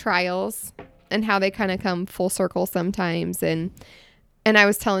type of trials and how they kind of come full circle sometimes. And I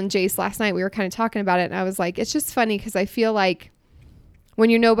was telling Jace last night, we were kind of talking about it, and I was like, it's just funny, because I feel like when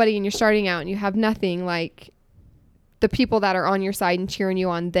you're nobody and you're starting out and you have nothing, like the people that are on your side and cheering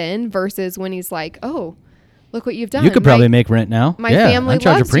you on then, versus when he's like, "Oh, look what you've done. You could probably make rent now. My family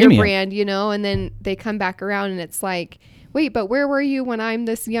loves your brand," you know, and then they come back around, and it's like, "Wait, but where were you when I'm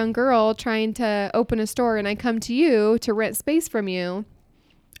this young girl trying to open a store, and I come to you to rent space from you?"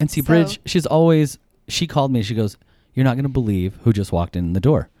 And see, Bridge, she called me. She goes, "You're not going to believe who just walked in the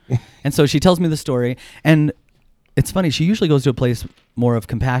door." And so she tells me the story, and it's funny. She usually goes to a place more of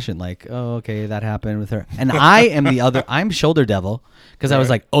compassion, like, "Oh, okay, that happened with her." And I am I'm shoulder devil, because I was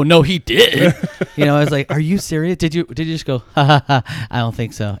like, "Oh no, he did." You know, I was like, "Are you serious? Did you just go, ha ha ha? I don't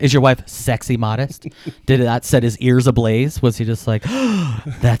think so. Is your wife sexy modest? Did that set his ears ablaze? Was he just like, oh,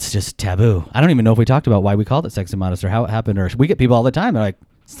 that's just taboo?" I don't even know if we talked about why we called it sexy modest or how it happened, or we get people all the time. They're like,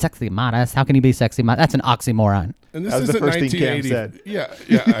 "Sexy modest? How can you be sexy modest? That's an oxymoron." And this That was is the first thing Cam 1980. said.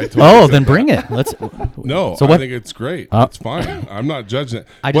 Yeah. I totally Oh, said then that. bring it. Let's. No, So I what- think it's great. It's fine. I'm not judging it.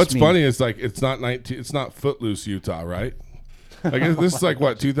 I just What's mean- funny is, like, it's not Footloose, Utah, right? Like, this is like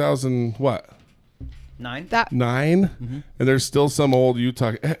what, 2000 what? 9. 9? And there's still some old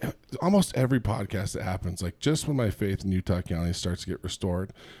Utah. Almost every podcast that happens, like, just when my faith in Utah County starts to get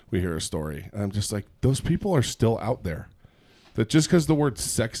restored, we hear a story. And I'm just like, those people are still out there. That just because the word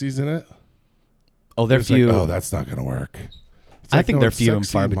sexy's in it, Oh, they're it's like, few. oh, that's not going to work. It's I like, think no, they're it's few and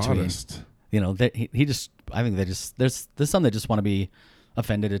sexy far and between. modest. You know, he just. I think they just. There's some that just want to be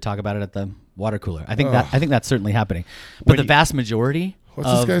offended to talk about it at the water cooler. I think that's certainly happening. But the vast majority What's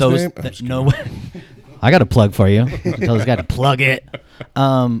this of guy's those name? I'm that just no. I got a plug for you. Tell this guy to plug it.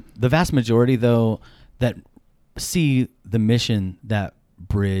 The vast majority, though, that see the mission that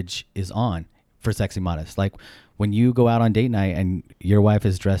Bridge is on for Sexy Modest, like when you go out on date night and your wife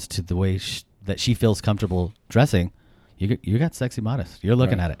is dressed to the way that she feels comfortable dressing, you got sexy modest. You're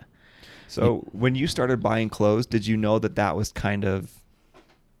looking at it. So when you started buying clothes, did you know that was kind of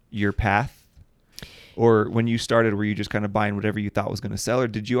your path? Or when you started, were you just kind of buying whatever you thought was going to sell? Or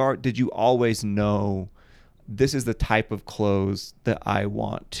did you always know this is the type of clothes that I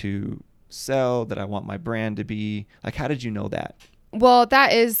want to sell, that I want my brand to be? Like, how did you know that? Well,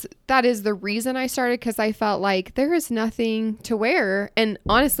 that is the reason I started, because I felt like there is nothing to wear. And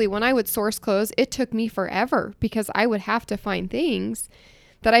honestly, when I would source clothes, it took me forever because I would have to find things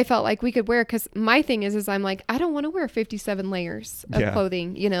that I felt like we could wear. Because my thing is I'm like, I don't want to wear 57 layers of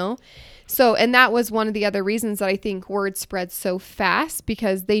clothing, you know? So, and that was one of the other reasons that I think word spread so fast,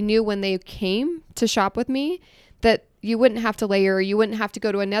 because they knew when they came to shop with me that you wouldn't have to layer, or you wouldn't have to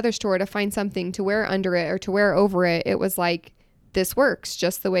go to another store to find something to wear under it or to wear over it. It was like, this works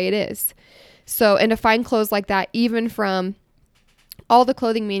just the way it is. So, and to find clothes like that, even from all the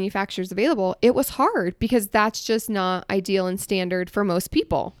clothing manufacturers available, it was hard because that's just not ideal and standard for most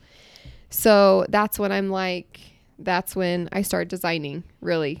people. So that's when that's when I start designing,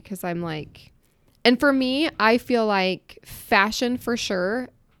 really, because I'm like, and for me, I feel like fashion, for sure,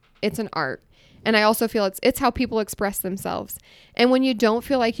 it's an art. And I also feel it's how people express themselves. And when you don't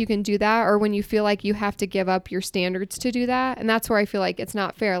feel like you can do that, or when you feel like you have to give up your standards to do that, and that's where I feel like it's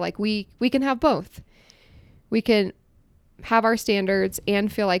not fair. Like we can have both. We can have our standards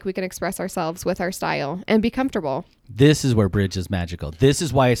and feel like we can express ourselves with our style and be comfortable. This is where Bridge is magical. This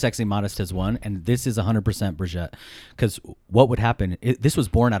is why Sexy Modest has won, and this is 100% Brigitte. Because what would happen, this was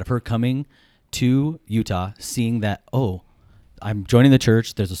born out of her coming to Utah, seeing that, I'm joining the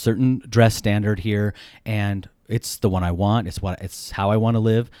church. There's a certain dress standard here, and it's the one I want. It's how I want to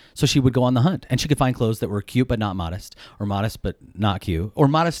live. So she would go on the hunt, and she could find clothes that were cute but not modest, or modest but not cute, or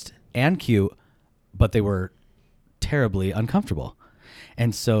modest and cute, but they were terribly uncomfortable.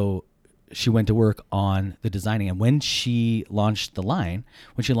 And so she went to work on the designing. And when she launched her line,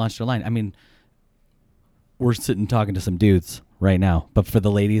 I mean, we're sitting talking to some dudes right now, but for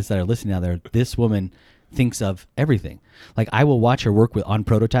the ladies that are listening out there, this woman thinks of everything. Like, I will watch her work on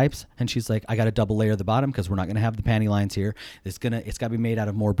prototypes, and she's like, I got to double layer the bottom because we're not going to have the panty lines here. It's got to be made out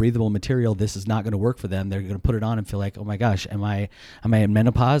of more breathable material. This is not going to work for them. They're going to put it on and feel like, oh my gosh, am I in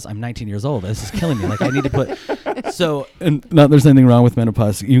menopause? I'm 19 years old. This is killing me. Like, I need to put and not there's anything wrong with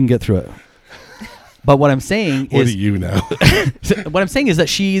menopause. You can get through it. But what I'm saying is, what do you know? What I'm saying is that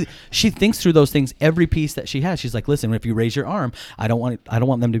she thinks through those things. Every piece that she has, she's like, listen, if you raise your arm, I don't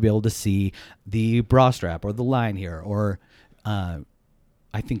want them to be able to see the bra strap or the line here. Or I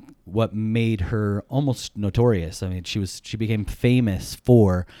think what made her almost notorious, I mean, she became famous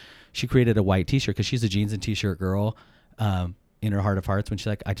for, she created a white t-shirt because she's a jeans and t-shirt girl in her heart of hearts, when she's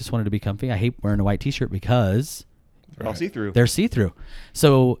like, I just wanted to be comfy. I hate wearing a white t-shirt because they're all see-through. They're see-through.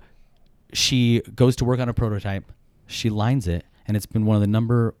 So she goes to work on a prototype, she lines it, and it's been one of the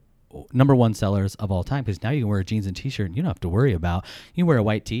number one sellers of all time, because now you can wear a jeans and t-shirt and you don't have to worry about, you can wear a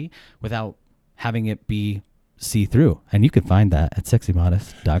white tee without having it be see-through. And you can find that at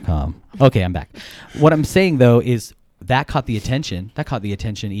sexymodest.com. Okay, I'm back. What I'm saying, though, is that caught the attention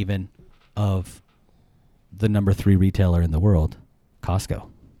even of the number 3 retailer in the world, Costco,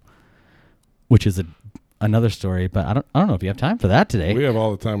 which is another story, but I don't know if you have time for that today. We have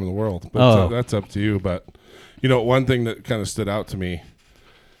all the time in the world, but that's up to you. But one thing that kind of stood out to me,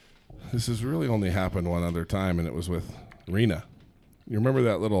 this has really only happened one other time, and it was with Rena. You remember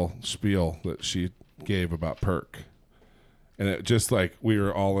that little spiel that she gave about Perk? And it just, like, we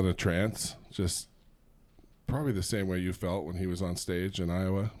were all in a trance, just probably the same way you felt when he was on stage in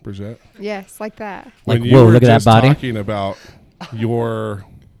Iowa, Brigitte. Yes, like that. When like, you whoa, were look at just that body. talking about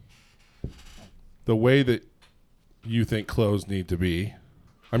the way that you think clothes need to be.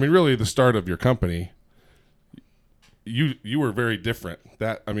 I mean, really, the start of your company, you were very different.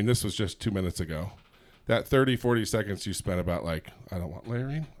 This was just 2 minutes ago. That 30, 40 seconds you spent about, like, I don't want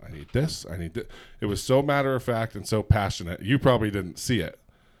layering. I need this. I need this. It was so matter of fact and so passionate. You probably didn't see it,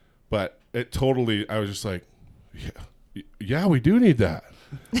 but it totally, I was just like, yeah, we do need that.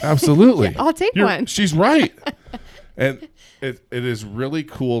 Absolutely. Yeah, I'll take one. She's right. And it is really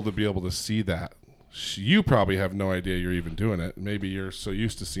cool to be able to see that. You probably have no idea you're even doing it. Maybe you're so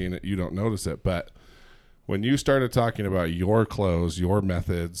used to seeing it you don't notice it. But when you started talking about your clothes, your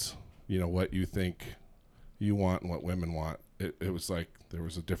methods, what you think you want and what women want, it was like there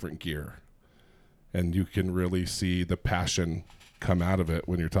was a different gear. And you can really see the passion come out of it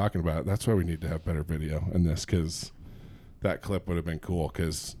when you're talking about it. That's why we need to have better video in this, because that clip would have been cool,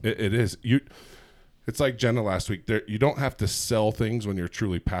 because it is. It's like Jenna last week. You don't have to sell things when you're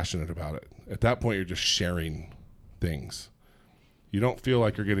truly passionate about it. At that point, you're just sharing things. You don't feel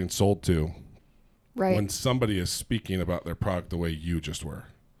like you're getting sold to Right. when somebody is speaking about their product the way you just were.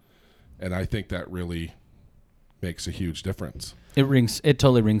 And I think that really makes a huge difference. It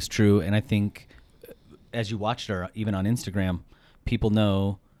totally rings true. And I think as you watched her, even on Instagram, people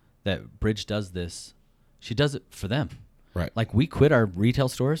know that Bridge does this. She does it for them. Right. Like, we quit our retail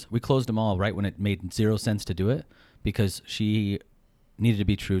stores. We closed them all right when it made 0 sense to do it, because she needed to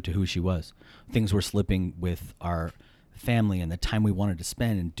be true to who she was. Things were slipping with our family and the time we wanted to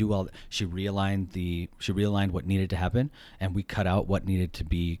spend and do all. She realigned what needed to happen, and we cut out what needed to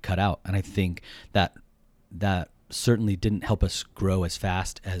be cut out. And I think that certainly didn't help us grow as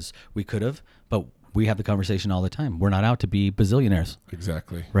fast as we could have, but we have the conversation all the time. We're not out to be bazillionaires.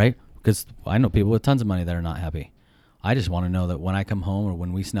 Exactly. Right? Because I know people with tons of money that are not happy. I just want to know that when I come home, or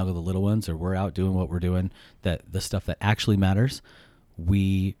when we snuggle the little ones, or we're out doing what we're doing, that the stuff that actually matters,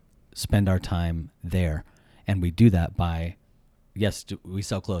 we spend our time there. And we do that by, yes, we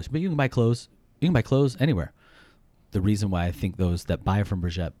sell clothes, but you can buy clothes anywhere. The reason why I think those that buy from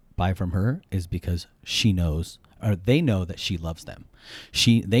Brigitte buy from her is because she knows, or they know, that she loves them.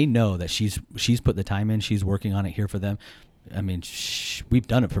 They know that she's put the time in. She's working on it here for them. I mean, we've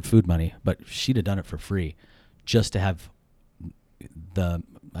done it for food money, but she'd have done it for free, just to have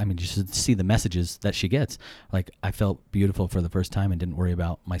just to see the messages that she gets. Like, I felt beautiful for the first time and didn't worry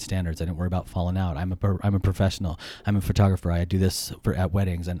about my standards. I didn't worry about falling out. I'm a professional. I'm a photographer. I do this at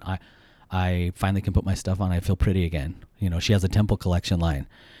weddings, and I finally can put my stuff on. I feel pretty again. She has a temple collection line,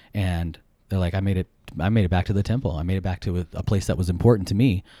 and they're like, I made it back to the temple. I made it back to a place that was important to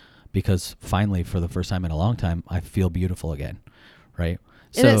me, because finally, for the first time in a long time, I feel beautiful again. Right.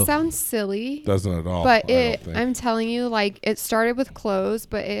 And it sounds silly. Doesn't at all. But I'm telling you, like, it started with clothes,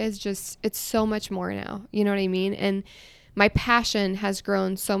 but it's so much more now. You know what I mean? And my passion has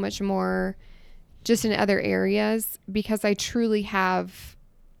grown so much more just in other areas, because I truly have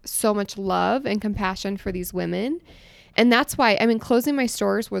so much love and compassion for these women. And that's why, closing my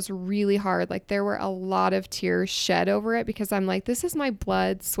stores was really hard. Like, there were a lot of tears shed over it, because I'm like, this is my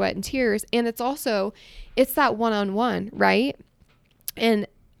blood, sweat, and tears. And it's that one-on-one, right? And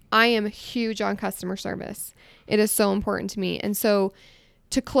I am huge on customer service. It is so important to me. And so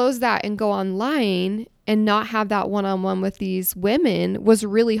to close that and go online and not have that one-on-one with these women was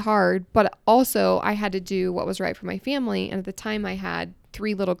really hard. But also, I had to do what was right for my family. And at the time, I had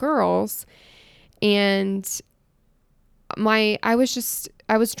 3 little girls, and I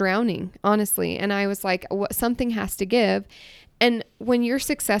was drowning, honestly. And I was like, something has to give. And when you're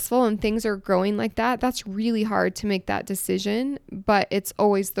successful and things are growing like that, that's really hard to make that decision, but it's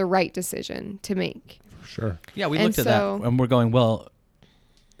always the right decision to make. Sure. Yeah, we looked at that and we're going, well,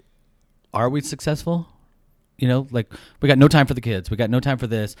 are we successful? Like, we got no time for the kids. We got no time for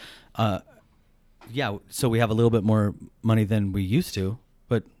this. Yeah, so we have a little bit more money than we used to,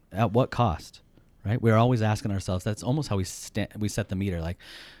 but at what cost? Right? We're always asking ourselves. That's almost how we set the meter. Like,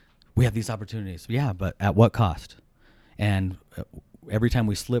 we have these opportunities. Yeah, but at what cost? And every time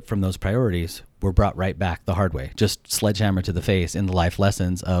we slip from those priorities, we're brought right back the hard way. Just sledgehammer to the face in the life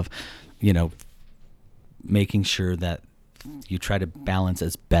lessons of, making sure that you try to balance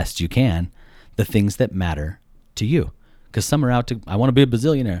as best you can the things that matter to you. Because some are out to, I want to be a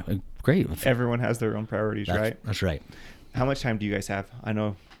bazillionaire. Great. Everyone has their own priorities, right? That's right. How much time do you guys have? I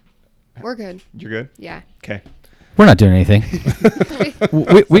know. We're good. You're good? Yeah. Okay. We're not doing anything.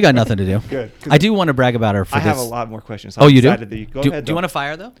 we got nothing to do. Good. I do want to brag about her for this. I have a lot more questions. Oh, you do? Go ahead. Do you want to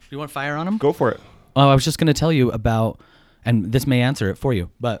fire, though? Do you want to fire on them? Go for it. Oh, I was just going to tell you about, and this may answer it for you,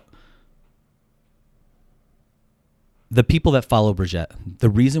 but the people that follow Brigitte, the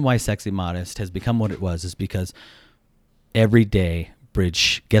reason why Sexy Modest has become what it was is because every day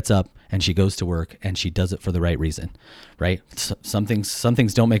Bridge gets up and she goes to work and she does it for the right reason, right? Some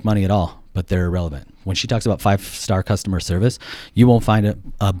things don't make money at all, but they're irrelevant. When she talks about 5-star customer service, you won't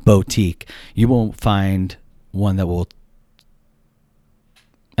find a boutique. You won't find one that will,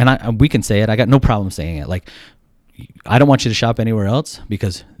 and we can say it. I got no problem saying it. Like, I don't want you to shop anywhere else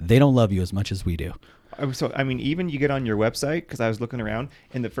because they don't love you as much as we do. So, even you get on your website, because I was looking around,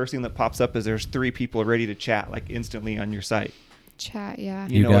 and the first thing that pops up is there's 3 people ready to chat, like, instantly on your site. Chat, yeah.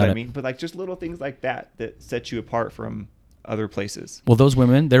 You know what I mean? But, like, just little things like that set you apart from other places. Well, those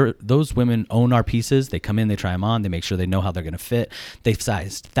women own our pieces. They come in, they try them on, they make sure they know how they're going to fit. They've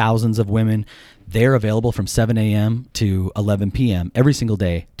sized thousands of women. They're available from 7 a.m. to 11 p.m. every single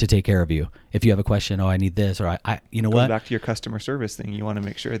day to take care of you. If you have a question, I need this, or you know what? Back to your customer service thing. You want to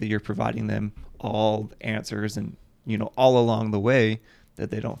make sure that you're providing them all the answers and, all along the way, that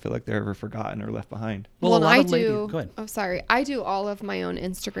they don't feel like they're ever forgotten or left behind. Well, I do all of my own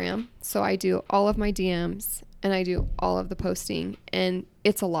Instagram. So I do all of my DMs. and I do all of the posting, and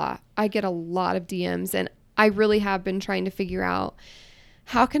it's a lot. I get a lot of DMs, and I really have been trying to figure out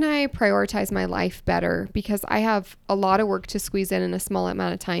how can I prioritize my life better, because I have a lot of work to squeeze in a small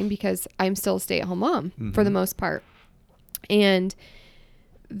amount of time, because I'm still a stay-at-home mom for the most part. And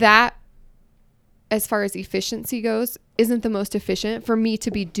that, as far as efficiency goes, isn't the most efficient for me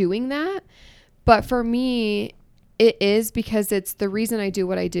to be doing that. But for me, it is, because it's the reason I do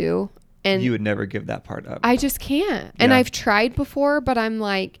what I do. And you would never give that part up. I just can't. And Yeah. I've tried before, but I'm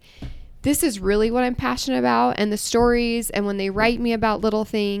like, this is really what I'm passionate about. And the stories, and when they write me about little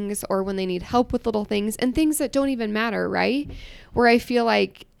things, or when they need help with little things and things that don't even matter, right? Where I feel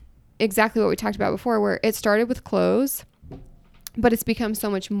like exactly what we talked about before, where it started with clothes, but it's become so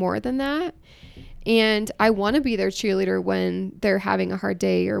much more than that. And I want to be their cheerleader when they're having a hard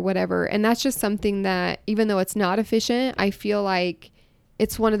day or whatever. And that's just something that, even though it's not efficient, I feel like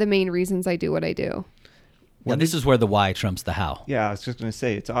it's one of the main reasons I do what I do. Well, this is where the why trumps the how. Yeah, I was just going to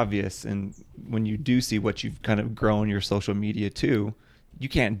say, it's obvious. And when you do see what you've kind of grown your social media to, you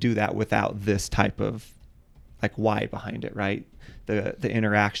can't do that without this type of like why behind it, right? The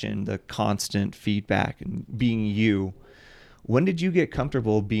interaction, the constant feedback, and being you. When did you get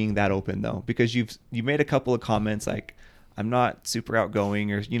comfortable being that open though? Because you made a couple of comments like, I'm not super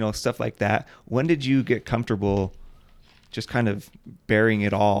outgoing, or, you know, stuff like that. When did you get comfortable just kind of bearing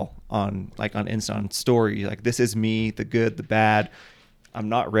it all on Insta, on story? Like, this is me, the good, the bad. I'm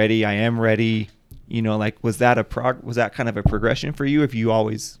not ready. I am ready. You know, like, was that kind of a progression for you? If you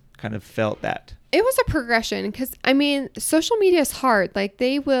always kind of felt that? It was a progression, because I mean, social media is hard. Like,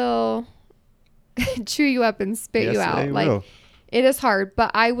 they will chew you up and spit Yes, you out. they Like, will. it is hard,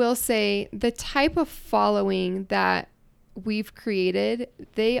 but I will say the type of following that we've created,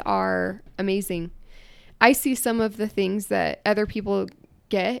 they are amazing. I see some of the things that other people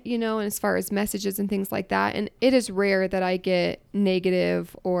get, you know, and as far as messages and things like that. And it is rare that I get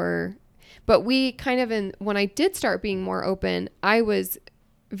negative but we kind of, when I did start being more open, I was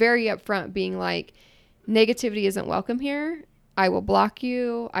very upfront, being like, negativity isn't welcome here. I will block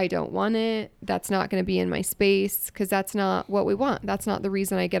you. I don't want it. That's not going to be in my space, because that's not what we want. That's not the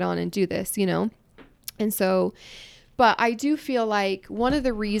reason I get on and do this, you know? And so, but I do feel like one of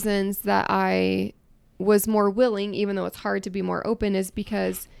the reasons that I was more willing, even though it's hard to be more open, is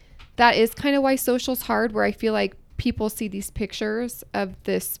because that is kind of why social's hard, where I feel like people see these pictures of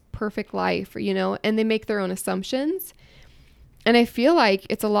this perfect life, you know, and they make their own assumptions. And I feel like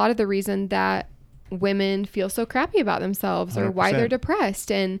it's a lot of the reason that women feel so crappy about themselves, or 100%. why they're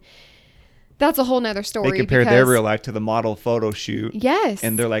depressed. And that's a whole nother story. They compare their real life to the model photo shoot. Yes.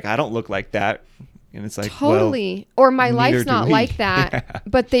 And they're like, I don't look like that. And it's like, totally. well, or my neither life's do not we. like that. Yeah.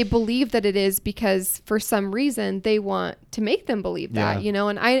 But they believe that it is, because for some reason they want to make them believe that, Yeah. you know,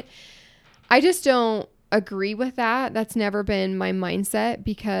 and I just don't agree with that. That's never been my mindset,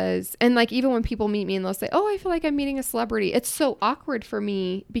 because, and like, even when people meet me and they'll say, oh, I feel like I'm meeting a celebrity, it's so awkward for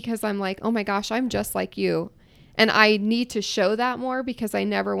me, because I'm like, oh my gosh, I'm just like you. And I need to show that more, because I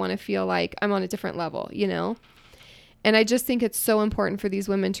never want to feel like I'm on a different level, you know? And I just think it's so important for these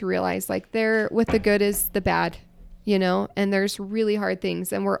women to realize, like, they're with the good is the bad, you know, and there's really hard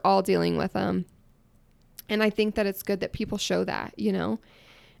things, and we're all dealing with them. And I think that it's good that people show that, you know,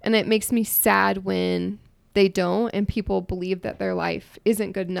 and it makes me sad when they don't, and people believe that their life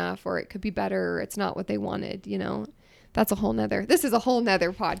isn't good enough, or it could be better, or it's not what they wanted, you know. This is a whole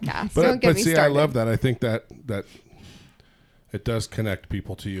nother podcast. Don't get me see, started. I love that. I think that it does connect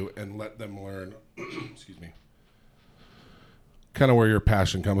people to you and let them learn, excuse me, kind of where your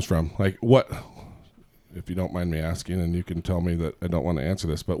passion comes from. Like, what, if you don't mind me asking, and you can tell me that I don't want to answer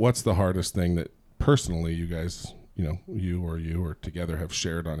this, but what's the hardest thing that personally you guys, you know, you or together have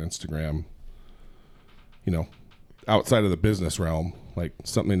shared on Instagram, you know, outside of the business realm, like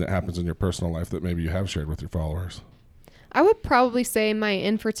something that happens in your personal life that maybe you have shared with your followers? I would probably say my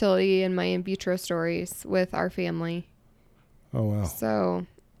infertility and my in vitro stories with our family. Oh, wow. So,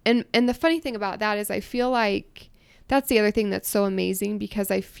 and the funny thing about that is, I feel like that's the other thing that's so amazing, because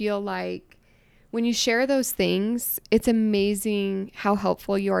I feel like when you share those things, it's amazing how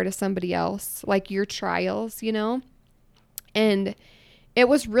helpful you are to somebody else, like your trials, you know? And it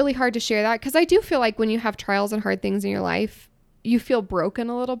was really hard to share that, because I do feel like when you have trials and hard things in your life, you feel broken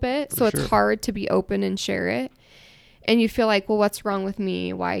a little bit. So it's hard to be open and share it. And you feel like, well, what's wrong with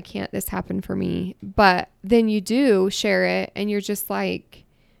me? Why can't this happen for me? But then you do share it, and you're just like,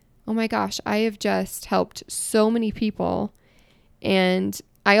 oh my gosh, I have just helped so many people. And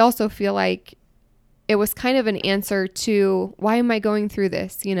I also feel like it was kind of an answer to, why am I going through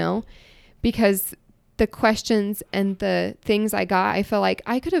this, you know? Because the questions and the things I got, I feel like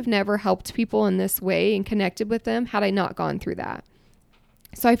I could have never helped people in this way and connected with them had I not gone through that.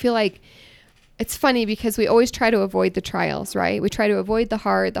 So I feel like it's funny because we always try to avoid the trials, right? We try to avoid the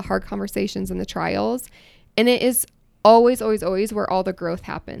hard conversations and the trials. And it is always, always, always where all the growth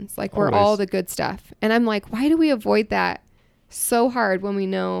happens, like where all the good stuff. And I'm like, why do we avoid that so hard when we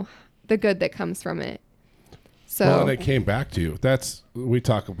know the good that comes from it? So, well, and it came back to you. We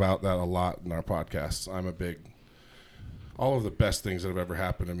talk about that a lot in our podcasts. All of the best things that have ever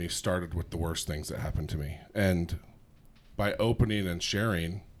happened to me started with the worst things that happened to me. And by opening and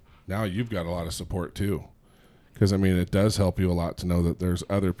sharing, now you've got a lot of support too. Because, I mean, it does help you a lot to know that there's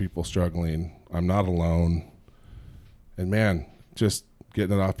other people struggling. I'm not alone. And, man, just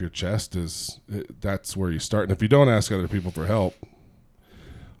getting it off your chest that's where you start. And if you don't ask other people for help,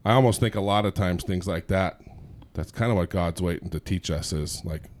 I almost think a lot of times things like that, that's kind of what God's waiting to teach us is,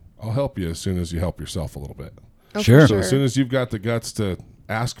 like, I'll help you as soon as you help yourself a little bit. oh, Sure. So as soon as you've got the guts to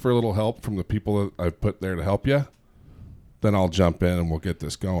ask for a little help from the people that I've put there to help you, then I'll jump in and we'll get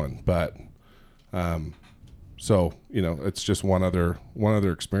this going. But, so, it's just one other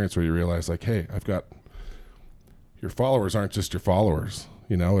experience where you realize, like, hey, your followers aren't just your followers.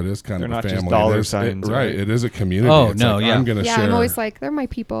 It is kind They're of not a family. just dollar signs, right? It is a community. Oh, It's no, like, yeah. I'm going to yeah, share. I'm always like, they're my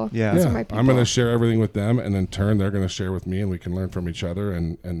people. Yeah. Those are Yeah, my people. I'm going to share everything with them, and in turn, they're going to share with me, and we can learn from each other,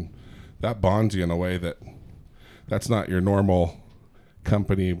 and that bonds you in a way that's not your normal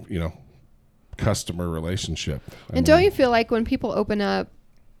company, customer relationship. And don't you feel like when people open up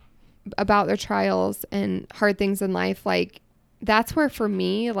about their trials and hard things in life, like that's where for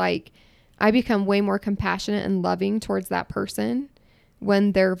me, like I become way more compassionate and loving towards that person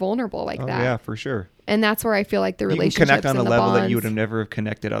when they're vulnerable like that. Yeah, for sure. And that's where I feel like the You can relationships connect on a and the level that you bonds- would have never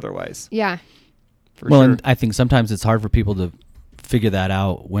connected otherwise. Yeah. For Well, sure. and I think sometimes it's hard for people to figure that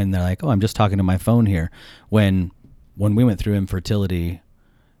out when they're like, oh, I'm just talking to my phone here. When we went through infertility,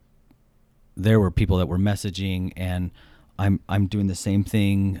 there were people that were messaging and I'm doing the same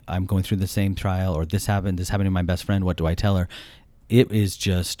thing. I'm going through the same trial, or this happened to my best friend. What do I tell her? It is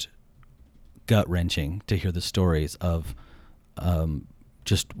just gut wrenching to hear the stories of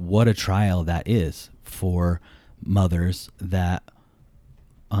just what a trial that is for mothers that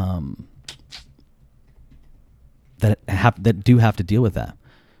that do have to deal with that,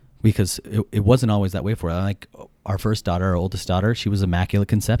 because it wasn't always that way for her. Like our first daughter, our oldest daughter, she was immaculate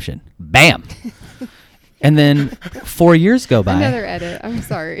conception. Bam. And then 4 years go by. Another edit. I'm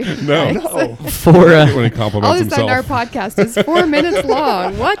sorry. No. For When he compliments All of a sudden, our himself. podcast is 4 minutes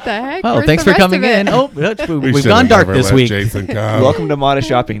long. What the heck? oh, Where's thanks the for rest coming of it? in. Oh, we've should gone have dark never this let week. Jason come. Welcome to Modest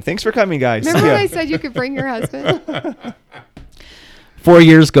Shopping. Thanks for coming, guys. Remember Yeah. when I said you could bring your husband? 4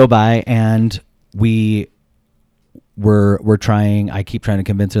 years go by, and we're trying. I keep trying to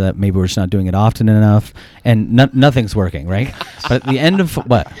convince her that maybe we're just not doing it often enough, and nothing's working, right? But at the end of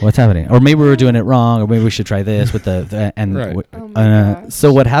what's happening, or maybe we were doing it wrong, or maybe we should try this with the and Right. Oh my gosh.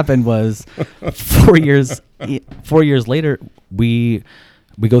 so what happened was 4 years 4 years later, we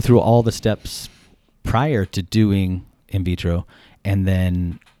go through all the steps prior to doing in vitro, and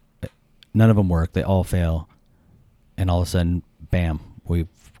then none of them work. They all fail, and all of a sudden, bam, we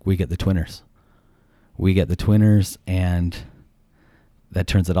get the twinners. We get the twinners, and that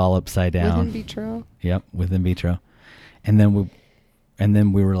turns it all upside down. With in vitro. Yep, with in vitro. And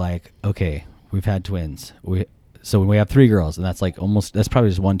then we were like, okay, we've had twins. So we have 3 girls, and that's probably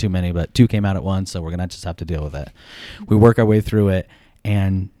just one too many, but 2 came out at once, so we're gonna just have to deal with it. We work our way through it,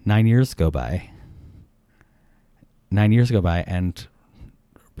 and 9 years go by. 9 years go by, and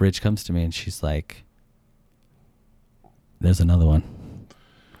Bridge comes to me, and she's like, "There's another one,"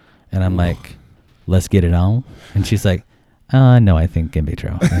 and I'm like, "Let's get it on," and she's like, no, I think in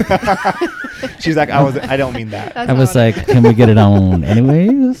vitro. She's like, I don't mean that. That's I was not like, can we get it on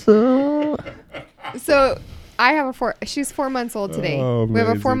anyway? So So I have she's 4 months old today. Oh, we have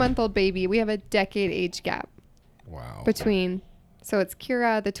a amazing. 4-month-old baby. We have a decade age gap Wow. between. So it's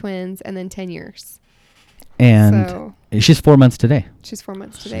Kira, the twins, and then 10 years. and So she's 4 months today, she's 4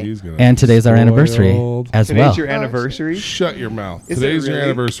 months today. She's gonna and be today's our anniversary spoiled. as Today's well. your anniversary. Shut your mouth. Is it Today's your really?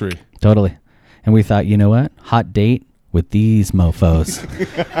 anniversary. Totally. And we thought, you know what? Hot date with these mofos.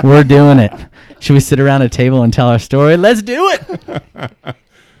 We're doing it. Should we sit around a table and tell our story? Let's do it.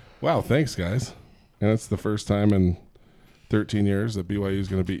 Wow, thanks, guys. And it's the first time in 13 years that BYU is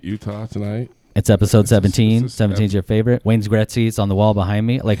going to beat Utah tonight. It's episode 17. It's 17 is your favorite. Wayne's Gretzky's on the wall behind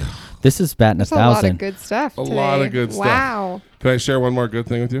me. Like, this is batting There's a 1,000. lot of good stuff A today. lot of good stuff. Wow. Can I share one more good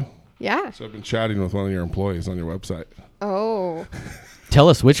thing with you? Yeah. So I've been chatting with one of your employees on your website. Oh. Tell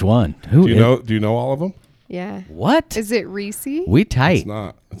us which one. Who Do you know all of them? Yeah. What? Is it Reese? We tight. It's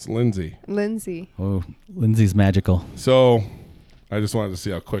not. It's Lindsay. Lindsay. Oh, Lindsay's magical. So I just wanted to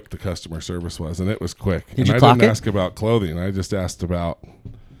see how quick the customer service was, and it was quick. Did you I clock didn't it? ask about clothing. I just asked about.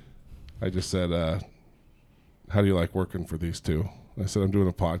 I just said, "How do you like working for these two?" I said, "I'm doing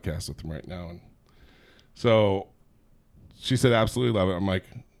a podcast with them right now," and so she said, "Absolutely love it." I'm like,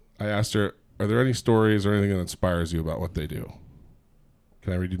 I asked her, "Are there any stories or anything that inspires you about what they do?"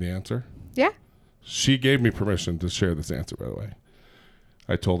 Can I read you the answer? Yeah. She gave me permission to share this answer, by the way.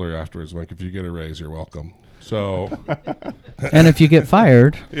 I told her afterwards, like, if you get a raise, you're welcome. So, And if you get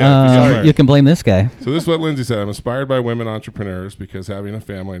fired, Yeah, if you get fired. you can blame this guy. so this is what Lindsay said. I'm inspired by women entrepreneurs because having a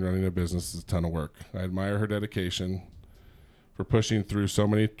family and running a business is a ton of work. I admire her dedication for pushing through so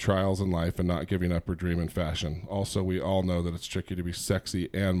many trials in life and not giving up her dream in fashion. Also, we all know that it's tricky to be sexy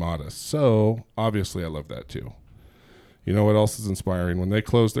and modest. So, obviously, I love that too. You know what else is inspiring? When they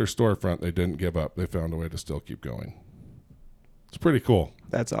closed their storefront, they didn't give up. They found a way to still keep going. It's pretty cool.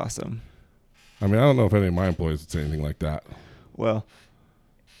 That's awesome. I mean, I don't know if any of my employees would say anything like that. Well,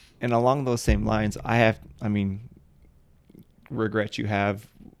 and along those same lines, regret you have,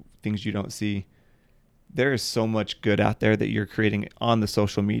 things you don't see. There is so much good out there that you're creating on the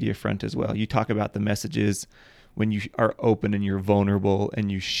social media front as well. You talk about the messages when you are open and you're vulnerable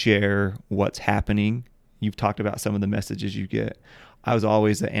and you share what's happening. You've talked about some of the messages you get. I was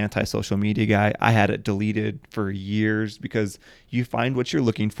always an anti-social media guy. I had it deleted for years because you find what you're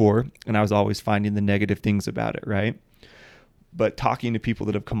looking for, and I was always finding the negative things about it, right? But talking to people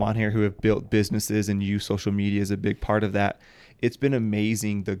that have come on here who have built businesses and use social media is a big part of that. It's been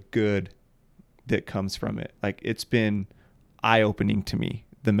amazing the good that comes from it. Like, it's been eye-opening to me,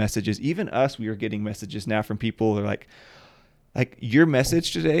 the messages. Even us, we are getting messages now from people that are like your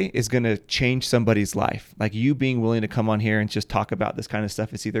message today is going to change somebody's life. Like, you being willing to come on here and just talk about this kind of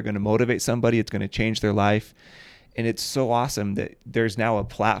stuff, it's either going to motivate somebody, it's going to change their life. And it's so awesome that there's now a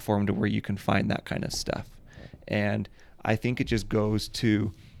platform to where you can find that kind of stuff. And I think it just goes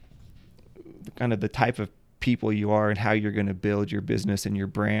to kind of the type of people you are and how you're going to build your business and your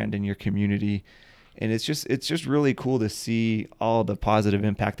brand and your community. And it's just really cool to see all the positive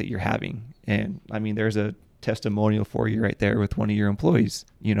impact that you're having. And I mean, there's a testimonial for you right there with one of your employees,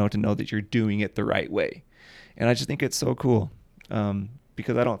 to know that you're doing it the right way. And I just think it's so cool,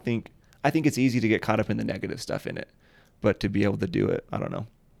 because I think it's easy to get caught up in the negative stuff in it, but to be able to do it, I don't know.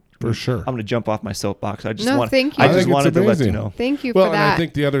 For sure. I'm going to jump off my soapbox. Thank you. I just think wanted it's to let you amazing. know. Thank you Well, for and that. I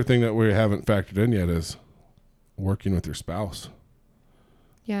think the other thing that we haven't factored in yet is working with your spouse.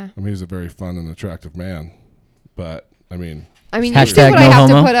 Yeah. I mean, he's a very fun and attractive man, but I mean, You see Hashtag what no I have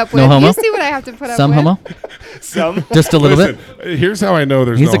homo. to put up No with. homo. You see what I have to put up Some with. homo? Some. Just a little listen, bit? here's how I know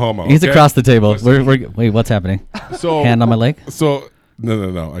there's He's no homo. He's okay? across the table. Listen. Wait, what's happening? So Hand on my leg? So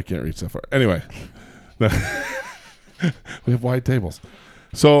no, I can't reach that far. Anyway, we have wide tables.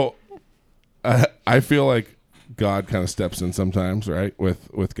 So I feel like God kind of steps in sometimes, right?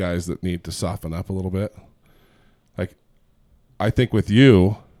 With guys that need to soften up a little bit. Like, I think with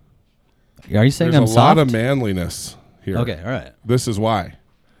you, Are you saying there's I'm a soft? lot of manliness here. Okay, all right. This is why.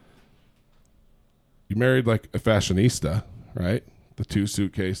 You married like a fashionista, right? The 2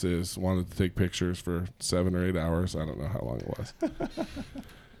 suitcases, wanted to take pictures for 7 or 8 hours. I don't know how long it was.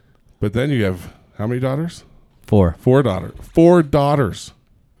 But then you have how many daughters? 4. 4 daughters. 4 daughters.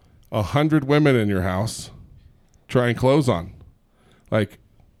 100 women in your house trying clothes on. Like,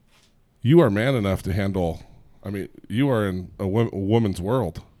 you are man enough to handle. I mean, you are in a woman's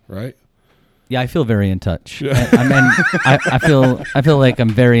world, right? Yeah, I feel very in touch. Yeah. I feel like I'm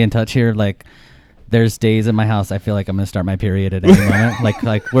very in touch here. Like, there's days in my house I feel like I'm gonna start my period at any moment.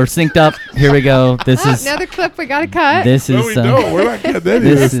 Like we're synced up. Here we go. This is Another clip we gotta cut. this No, is we don't. We're not getting any of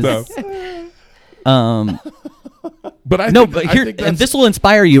this this is- stuff. But I no, think, but I here, think and that's- this will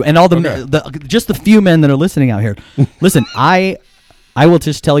inspire you and all the, Okay. just the few men that are listening out here. Listen, I will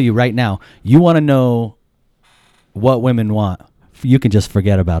just tell you right now. You want to know what women want? You can just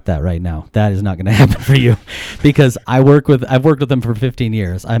forget about that right now. That is not going to happen for you, because I've worked with them for 15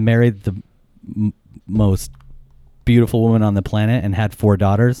 years. I married the most beautiful woman on the planet and had 4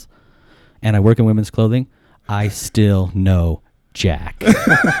 daughters, and I work in women's clothing. I still know Jack.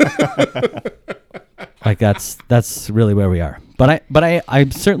 Like, that's really where we are. But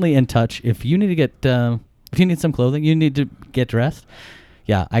I'm certainly in touch. If you need to get if you need some clothing, you need to get dressed.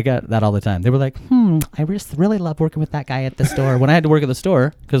 Yeah, I got that all the time. They were like, I just really love working with that guy at the store. When I had to work at the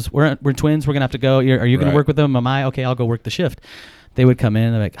store, because we're twins, we're gonna have to go. Are you gonna Right. work with them? Am I? Okay, I'll go work the shift. They would come in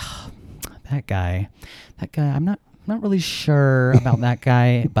and they're like, that guy, I'm not really sure about that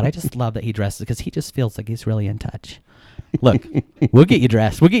guy, but I just love that he dresses because he just feels like he's really in touch. Look, we'll get you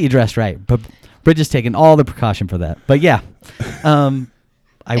dressed. We'll get you dressed right. But Bridget's taking all the precaution for that. But yeah.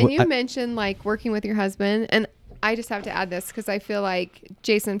 You mentioned like working with your husband, and I just have to add this because I feel like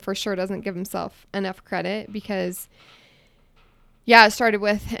Jason for sure doesn't give himself enough credit because, yeah, it started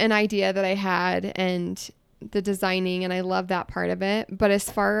with an idea that I had and the designing, and I love that part of it. But as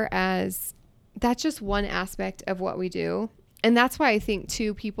far as that's just one aspect of what we do. And that's why I think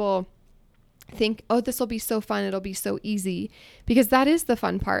too, people think, oh, this will be so fun. It'll be so easy, because that is the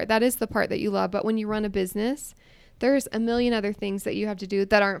fun part. That is the part that you love. But when you run a business, there's a million other things that you have to do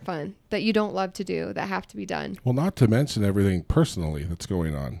that aren't fun, that you don't love to do, that have to be done. Well, not to mention everything personally that's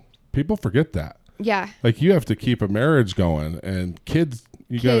going on. People forget that. Yeah. Like you have to keep a marriage going, and kids,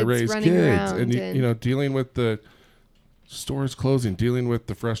 you got to raise kids, and you know, dealing with the stores closing, dealing with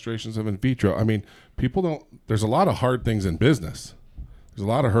the frustrations of in vitro. I mean, people don't, there's a lot of hard things in business. There's a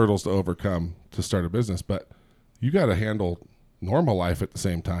lot of hurdles to overcome to start a business, but you got to handle normal life at the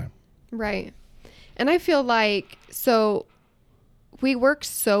same time. Right. And I feel like, so we work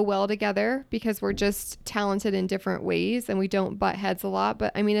so well together because we're just talented in different ways and we don't butt heads a lot,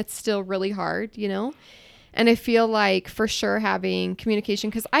 but I mean, it's still really hard, you know? And I feel like for sure having communication,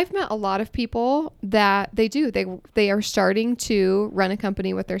 because I've met a lot of people that they are starting to run a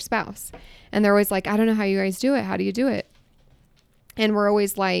company with their spouse, and they're always like, I don't know how you guys do it. How do you do it? And we're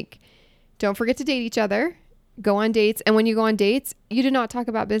always like, don't forget to date each other, go on dates. And when you go on dates, you do not talk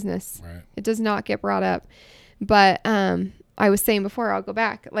about business. Right. It does not get brought up. But I was saying before, I'll go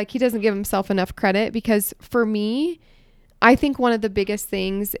back, like he doesn't give himself enough credit, because for me, I think one of the biggest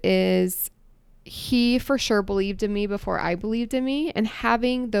things is he for sure believed in me before I believed in me, and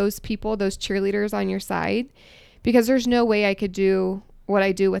having those people, those cheerleaders on your side, because there's no way I could do what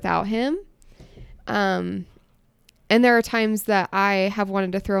I do without him. And there are times that I have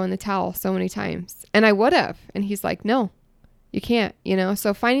wanted to throw in the towel so many times, and I would have, and he's like, no, you can't, you know?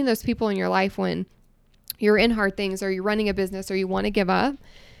 So finding those people in your life when you're in hard things, or you're running a business, or you want to give up,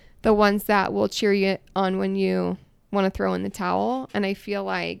 the ones that will cheer you on when you want to throw in the towel. And I feel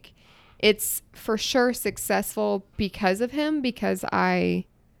like it's for sure successful because of him, because I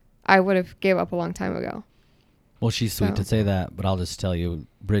would have gave up a long time ago. Well, she's sweet to say that, but I'll just tell you,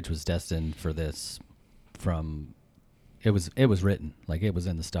 Bridge was destined for this from, it was written, like it was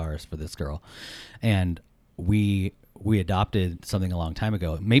in the stars for this girl. And we adopted something a long time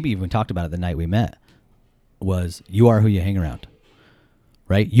ago, maybe even talked about it the night we met, was you are who you hang around,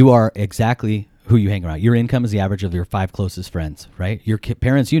 right? You are exactly who you hang around. Your income is the average of your 5 closest friends, right? Your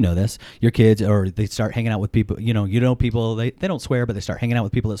parents, you know this, your kids, or they start hanging out with people, you know people, they don't swear, but they start hanging out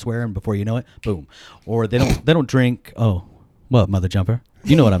with people that swear, and before you know it, boom. Or they don't drink. Oh, what, mother jumper?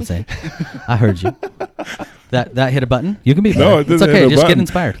 You know what I'm saying. I heard you. That hit a button? You can be better. No, it didn't. It's okay, hit a just button. get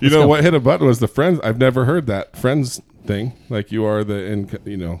inspired. You Let's know go. what hit a button was the friends. I've never heard that friends thing. Like you are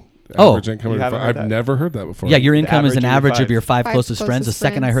the Oh. average income. You haven't heard I've that? never heard that before. Yeah, your income is an average of your five five closest friends. The closest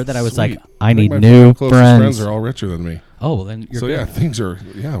second I heard that, I was Sweet. like, I need think my new 5 closest friends. friends are all richer than me. Oh, well, then you're So good. yeah, things are.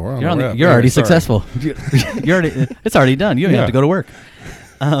 Yeah, we're on. You're already Sorry. successful. You're already. It's already done. You don't have to go to work.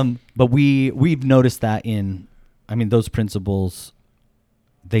 But we've noticed that those principles,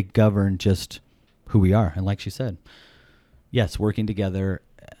 they govern just who we are. And like she said, yes, working together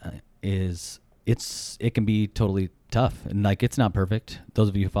it can be totally tough, and like it's not perfect. Those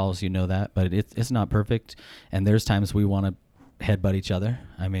of you who follow us, you know that, but it's not perfect. And there's times we want to headbutt each other.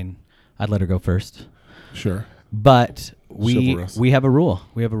 I mean, I'd let her go first. Sure. But we Chivalrous. have a rule.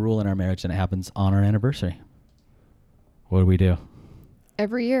 We have a rule in our marriage, and it happens on our anniversary. What do?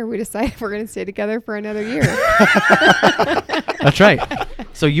 Every year we decide if we're going to stay together for another year. That's right.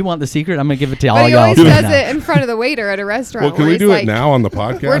 So you want the secret? I'm going to give it to But all he y'all. always right does now. it in front of the waiter at a restaurant. Well, can where we he's do like, it now on the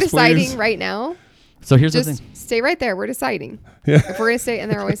podcast? We're deciding please? right now. So here's the Just thing. stay right there. We're deciding Yeah. if we're going to stay.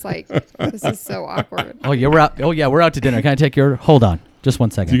 And they're always like, this is so awkward. Oh yeah, we're out. Oh yeah, we're out to dinner. Can I take your? Hold on, just one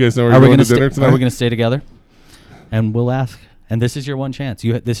second. Do you guys know where Are you're we going gonna to dinner tonight? Are we going to stay together? And we'll ask. And this is your one chance.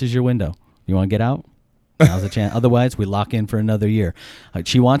 This is your window. You want to get out? Now's the chance. Otherwise, we lock in for another year.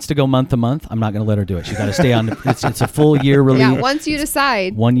 She wants to go month to month. I'm not going to let her do it. She got to stay on. It's a full year release. Yeah, once you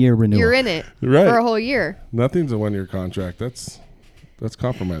decide, 1 year renewal. you're in it Right. for a whole year. Nothing's a 1-year contract. That's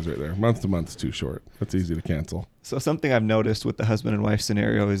compromise right there. Month to month is too short. That's easy to cancel. So something I've noticed with the husband and wife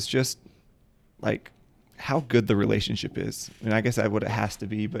scenario is just like how good the relationship is. And I guess that's what it has to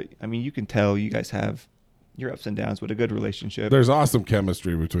be. But I mean, you can tell you guys have your ups and downs with a good relationship. There's awesome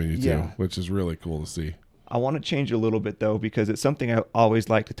chemistry between you two, Yeah. which is really cool to see. I want to change a little bit though, because it's something I always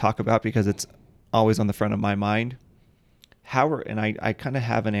like to talk about because it's always on the front of my mind. And I kind of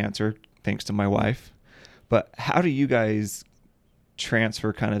have an answer thanks to my wife, but how do you guys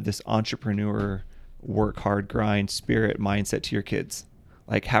transfer kind of this entrepreneur work hard, grind, spirit, mindset to your kids?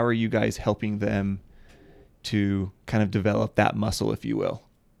 Like, how are you guys helping them to kind of develop that muscle, if you will?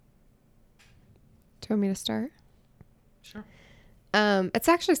 Do you want me to start? Sure. It's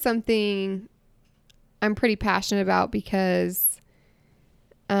actually something I'm pretty passionate about because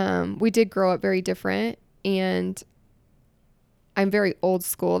we did grow up very different, and I'm very old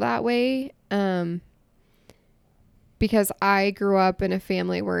school that way. Because I grew up in a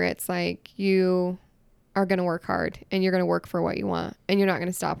family where it's like, you are going to work hard and you're going to work for what you want and you're not going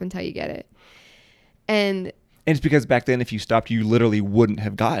to stop until you get it. And it's because back then, if you stopped, you literally wouldn't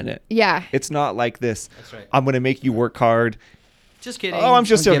have gotten it. Yeah. It's not like this. That's right. I'm going to make you work hard. Just kidding. Oh, I'm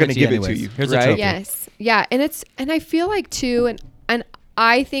just still I'll going to give it to anyways. you. Here's a right? trophy. Yes. Yeah. And I feel like too, and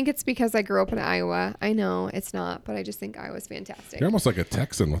I think it's because I grew up in Iowa. I know it's not, but I just think Iowa's fantastic. You're almost like a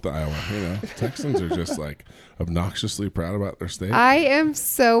Texan with the Iowa. You know, Texans are just like obnoxiously proud about their state. I am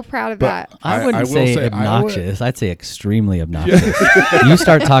so proud of that. I wouldn't will say say obnoxious. I'd say extremely obnoxious. You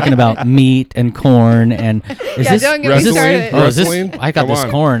start talking about meat and corn and don't get me started. Oh, is this? Wrestling? I got Come this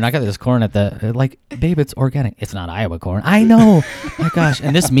on. corn. I got this corn at the like, babe. It's organic. It's not Iowa corn. I know. My gosh.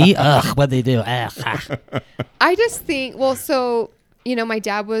 And this meat. Ugh. What they do? Ugh. I just think, well, so, my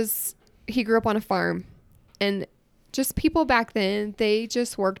dad he grew up on a farm, and just people back then, they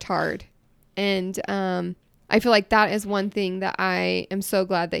just worked hard. And I feel like that is one thing that I am so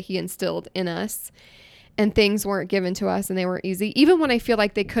glad that he instilled in us. And things weren't given to us and they weren't easy. Even when I feel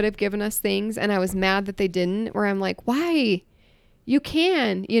like they could have given us things and I was mad that they didn't, where I'm like, why? You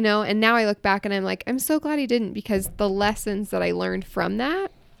can, and now I look back and I'm like, I'm so glad he didn't, because the lessons that I learned from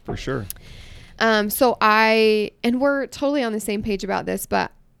that. For sure. And we're totally on the same page about this,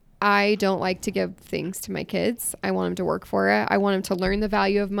 but I don't like to give things to my kids. I want them to work for it. I want them to learn the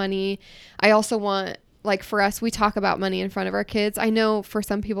value of money. I also want, like, for us, we talk about money in front of our kids. I know for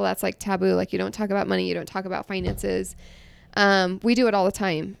some people that's like taboo. Like, you don't talk about money. You don't talk about finances. We do it all the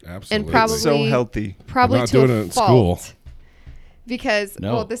time. Absolutely. And probably It's so healthy. Probably We're not to doing a it in fault. school. Because,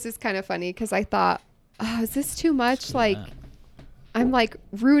 No. well, this is kind of funny because I thought, is this too much? Like, I'm like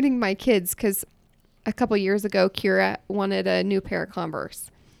ruining my kids, because a couple years ago, Kira wanted a new pair of Converse.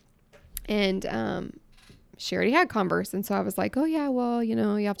 And she already had Converse. And so I was like, oh, yeah, well, you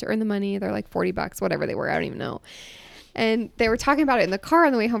have to earn the money. They're like $40, whatever they were. I don't even know. And they were talking about it in the car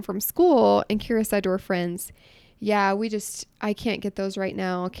on the way home from school. And Kira said to her friends, yeah, I can't get those right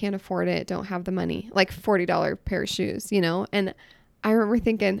now. Can't afford it. Don't have the money. Like $40 pair of shoes, And I remember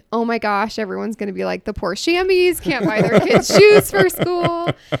thinking, oh my gosh, everyone's going to be like the poor Shamys, can't buy their kids shoes for school.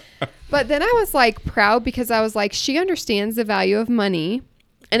 But then I was like proud, because I was like, she understands the value of money,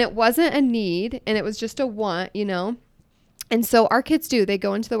 and it wasn't a need and it was just a want, And so our kids do, they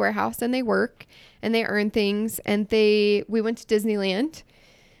go into the warehouse and they work and they earn things. And we went to Disneyland.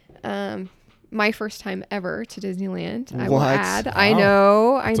 My first time ever to Disneyland. I will What? add. I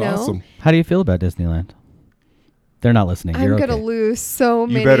know. That's awesome. How do you feel about Disneyland? They're not listening. I'm You're going to okay. lose so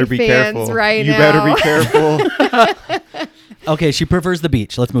You many better be fans careful. right You now. better be careful. Okay, she prefers the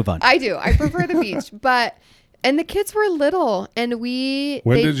beach. Let's move on. I do. I prefer the beach. And the kids were little, and When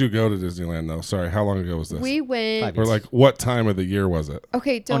did you go to Disneyland, though? Sorry, how long ago was this? We went. 5 Or like, what time of the year was it?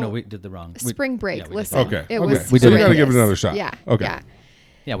 Okay, Oh don't. no, we did the wrong. Spring break. yeah, we did Listen. the Okay. It okay. was. We did So we got to horrendous. give it another shot. Yeah. Okay. Yeah.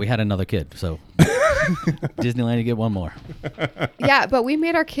 Yeah, we had another kid, so Disneyland, you get one more. Yeah, but we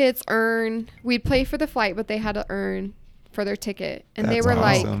made our kids earn. We'd pay for the flight, but they had to earn for their ticket. And they That's were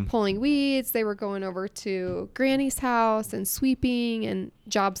awesome. like pulling weeds. They were going over to Granny's house and sweeping and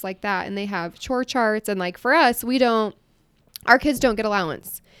jobs like that. And they have chore charts. And like for us, our kids don't get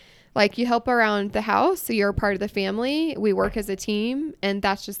allowance. Like, you help around the house, so you're a part of the family. We work as a team, and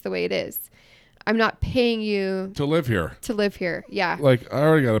that's just the way it is. I'm not paying you To live here. to live here. Yeah. Like, I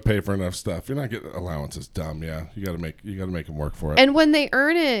already got to pay for enough stuff. You're not getting allowances. Dumb. Yeah. You got to make them work for it. And when they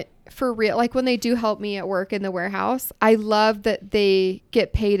earn it for real, like when they do help me at work in the warehouse, I love that they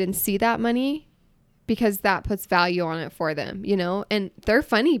get paid and see that money, because that puts value on it for them, and they're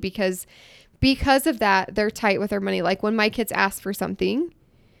funny because of that, they're tight with their money. Like when my kids ask for something,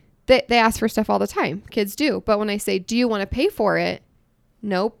 they ask for stuff all the time. Kids do. But when I say, do you want to pay for it?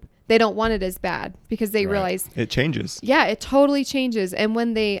 Nope. They don't want it as bad, because they Right. realize, It changes. yeah, it totally changes. And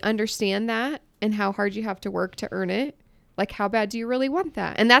when they understand that and how hard you have to work to earn it, like, how bad do you really want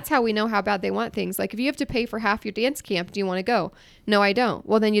that? And that's how we know how bad they want things. Like, if you have to pay for half your dance camp, do you want to go? No, I don't.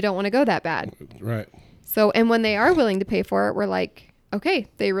 Well, then you don't want to go that bad. Right. So, and when they are willing to pay for it, we're like, okay,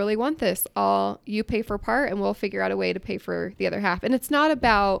 they really want this. You pay for part and we'll figure out a way to pay for the other half. And it's not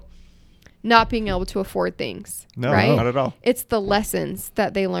about not being able to afford things. No, right? not at all. It's the lessons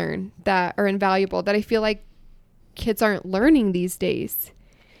that they learn that are invaluable, that I feel like kids aren't learning these days.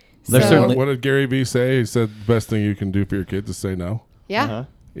 There's So- certainly- What did Gary Vee say? He said the best thing you can do for your kids is say no. Yeah.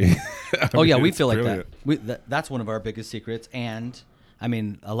 Oh yeah, we it's feel like brilliant. that's one of our biggest secrets. And I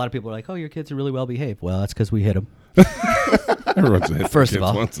mean, a lot of people are like, "Oh, your kids are really well behaved." Well, that's because we hit them. Everyone's hit First kids of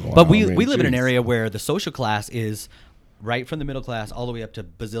all, once in a while. but we I mean, live in an geez. area where the social class is right from the middle class all the way up to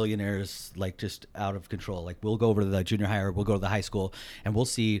bazillionaires, like just out of control. Like we'll go over to the junior high or we'll go to the high school and we'll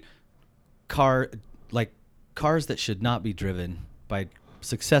see cars that should not be driven by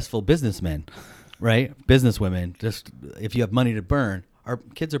successful businessmen, right? Businesswomen. Just if you have money to burn, our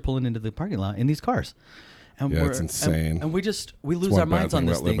kids are pulling into the parking lot in these cars. And Yeah, it's insane. And we It's lose one our bad minds on thing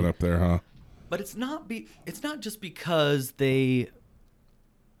this about thing. living up there, huh? But it's not just because it's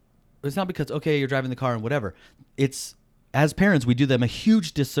not because okay, you're driving the car and whatever. It's as parents, we do them a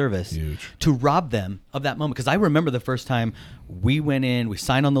huge disservice to rob them of that moment. Because I remember the first time we went in, we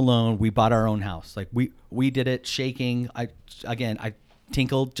signed on the loan, we bought our own house. Like we did it shaking. I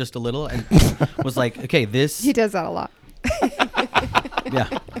tinkled just a little and was like, okay, this. He does that a lot. Yeah,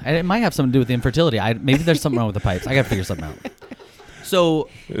 and it might have something to do with the infertility. Maybe there's something wrong with the pipes. I got to figure something out. So,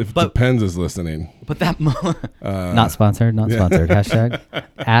 If but Depends is listening. But that not sponsored, not sponsored. Hashtag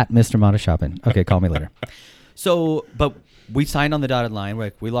at Mr. Mata Shopping. Okay, call me later. So, but we signed on the dotted line.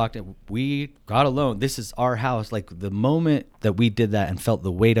 Like we locked it. We got a loan. This is our house. Like the moment that we did that and felt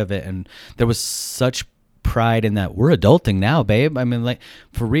the weight of it, and there was such pride in that. We're adulting now, babe. I mean, like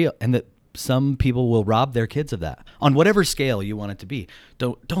for real. And that some people will rob their kids of that on whatever scale you want it to be.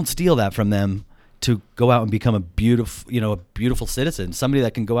 Don't steal that from them to go out and become a beautiful citizen. Somebody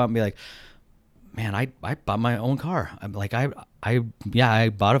that can go out and be like, man, I bought my own car. I'm like, I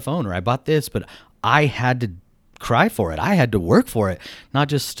bought a phone or I bought this, but I had to cry for it. I had to work for it. Not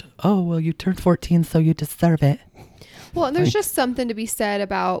just, oh, well, you turned 14, so you deserve it. Well, and there's just something to be said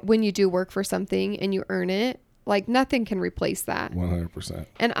about when you do work for something and you earn it. Like nothing can replace that. 100%.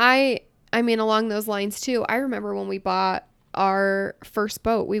 And I mean, along those lines too, I remember when we bought our first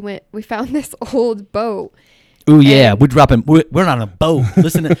boat, we found this old boat. Ooh, yeah, we're on a boat.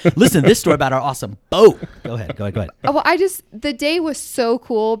 Listen to this story about our awesome boat. Go ahead. Well, the day was so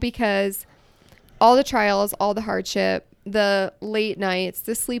cool because all the trials, all the hardship, the late nights,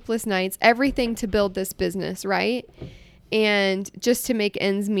 the sleepless nights, everything to build this business, right? And just to make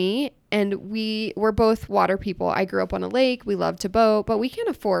ends meet. And we're both water people. I grew up on a lake. We love to boat, but we can't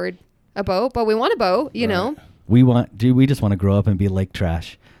afford a boat, but we want a boat, you know? We just want to grow up and be lake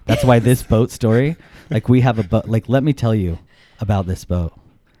trash. That's why this boat story, like we have a boat, like let me tell you about this boat.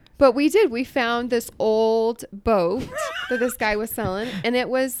 But we found this old boat that this guy was selling, and it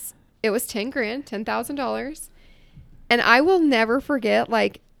was $10,000. And I will never forget,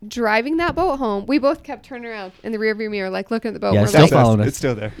 like, driving that boat home. We both kept turning around in the rearview mirror, like looking at the boat. Yeah, We're still like, following us. It's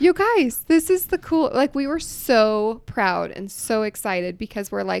still there. you guys, this is the cool, like we were so proud and so excited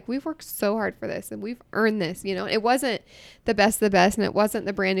because we're like, we've worked so hard for this and we've earned this, you know. It wasn't the best of the best and it wasn't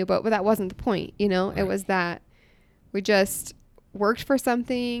the brand new boat, but that wasn't the point, you know. It was that we just worked for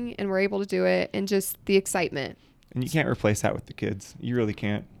something and we're able to do it, and just the excitement. And you can't replace that with the kids. You really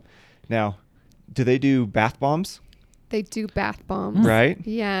can't. Now, do they do bath bombs? They do bath bombs. Right?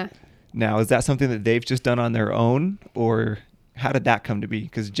 Yeah. Now, is that something that they've just done on their own, or how did that come to be?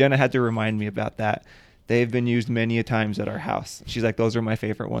 Because Jenna had to remind me about that. They've been used many a times at our house. She's like, those are my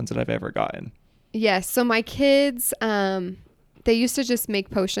favorite ones that I've ever gotten. Yes. So my kids, they used to just make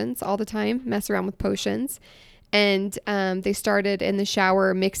potions all the time, mess around with potions. And they started in the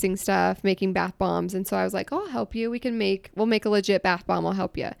shower mixing stuff, making bath bombs. And so I was like, oh, I'll help you. We'll make a legit bath bomb. I'll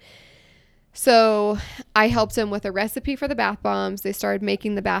help you. So I helped them with a recipe for the bath bombs. They started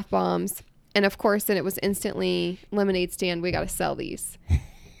making the bath bombs. And of course, then it was instantly lemonade stand. We got to sell these.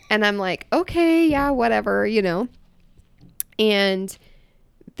 And I'm like, okay, yeah, whatever, you know. And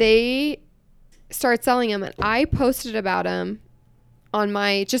they started selling them. And I posted about them on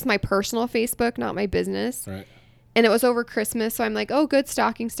my personal Facebook, not my business. Right. And it was over Christmas. So I'm like, oh, good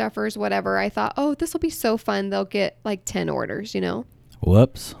stocking stuffers, whatever. I thought, oh, this will be so fun. They'll get like 10 orders, you know.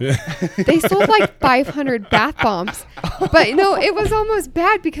 Whoops. They sold like 500 bath bombs. But no, it was almost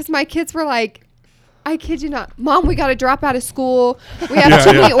bad because my kids were like, I kid you not, Mom, we got to drop out of school. We have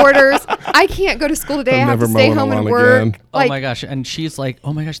too many orders. I can't go to school today. I have to stay home and work. Again. Oh my gosh. And she's like,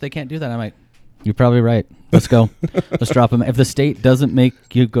 oh my gosh, they can't do that. I'm like, you're probably right. Let's go. Let's drop them. If the state doesn't make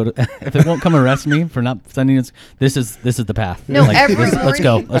you go to, if it won't come arrest me for not sending us, this is the path. No, every let's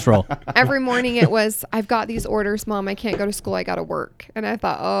go. morning- Let's roll. Every morning it was, I've got these orders, Mom. I can't go to school. I got to work. And I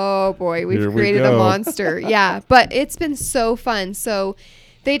thought, oh boy, we've Here we created a go. monster. Yeah. But it's been so fun. So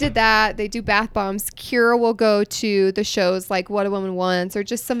they did that. They do bath bombs. Kira will go to the shows like What a Woman Wants, or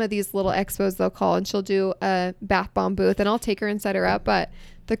just some of these little expos they'll call, and she'll do a bath bomb booth, and I'll take her and set her up. But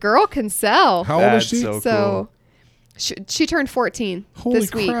The girl can sell. How old is she? So So cool. she turned 14 Holy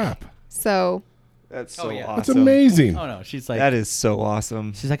this week. crap. So That's Oh, so yeah. awesome. That's amazing. Oh no, she's like That is so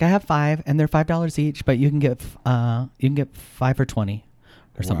awesome. she's like I have 5 and they're $5 each, but you can get 5 for 20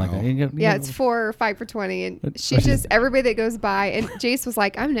 or something Wow. like that. You can get, yeah, it's 4 or 5 for 20, and But- she but she's- just everybody that goes by. And Jace was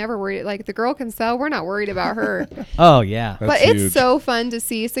like, "I'm never worried. Like the girl can sell. We're not worried about her." Oh yeah. That's But huge. it's so fun to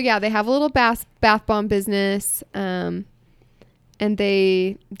see. So yeah, they have a little bath bomb business, and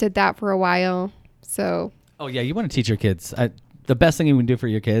they did that for a while. So Oh yeah, you want to teach your kids. The best thing you can do for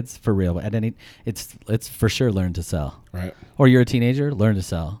your kids, for real, at any, it's for sure learn to sell. Right. Or you're a teenager, learn to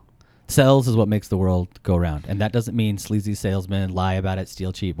sell. Sales is what makes the world go round, and that doesn't mean sleazy salesmen, lie about it,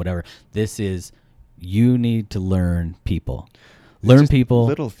 steal cheap, whatever. This is you need to learn people, learn Just people,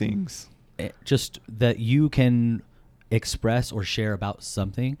 Little things. just that you can express or share about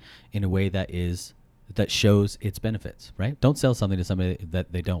something in a way that shows its benefits. Right? Don't sell something to somebody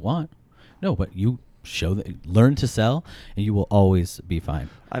that they don't want. No, but you show that, learn to sell, and you will always be fine.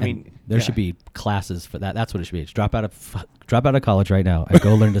 I And mean, there yeah. should be classes for that. That's what it should be. Just drop out of college right now and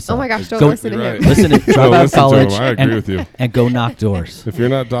go learn to sell. oh my gosh, don't Go- listen to You're him. right. Listen, drop No, out of listen to college. him. I agree and, with you. and go knock doors. If you're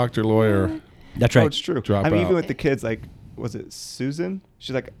not doctor, lawyer, That's Oh, right. it's true. Drop I mean, out. even with the kids, like, was it Susan?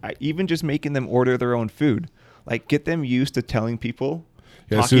 She's like, even just making them order their own food, like, get them used to telling people,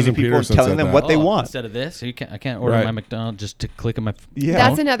 Yeah, talking Susan to people, Peterson telling said them that. what they want. Instead of this, I can't order Right. my McDonald's just to click on my. Yeah,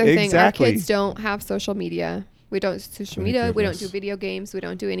 That's another thing. exactly. Our kids don't have social media. We don't do social Thank media. We don't goodness. do video games. We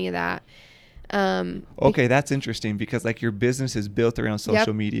don't do any of that. Okay, that's interesting because like your business is built around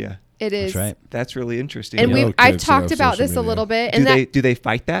social media. It is. That's right. That's really interesting. And Yeah. we No I've kids that talked have about social this a media. little bit, do and they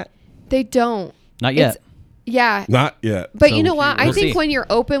fight that? they don't. Not yet. It's- Yeah. not yet. But So you know what? I we'll think see. when you're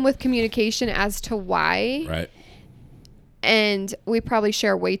open with communication as to why, Right. and we probably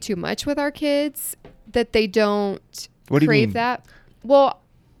share way too much with our kids, that they don't What do you crave mean? that. Well,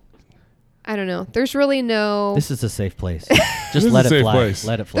 I don't know. There's really no. This is a safe place. This Just is let a it safe fly. place.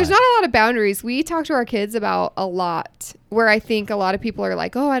 Let it fly. There's not a lot of boundaries. We talk to our kids about a lot, where I think a lot of people are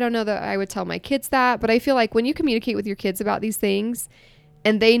like, oh, I don't know that I would tell my kids that. But I feel like when you communicate with your kids about these things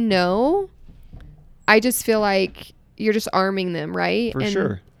and they know, I just feel like you're just arming them, right? For And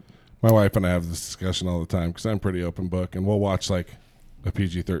sure. My wife and I have this discussion all the time because I'm pretty open book, and we'll watch like a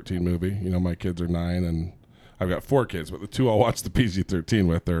PG-13 movie. You know, my kids are 9, and I've got 4 kids, but the 2 I'll watch the PG-13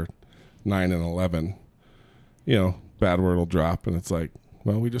 with are 9 and 11. You know, bad word will drop, and it's like,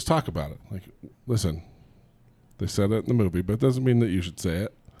 well, we just talk about it. Like, listen, they said it in the movie, but it doesn't mean that you should say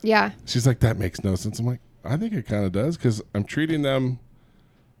it. Yeah. She's like, that makes no sense. I'm like, I think it kind of does because I'm treating them,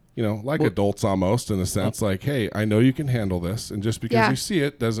 you know, like adults almost in a sense. Like, hey, I know you can handle this, and just because Yeah. you see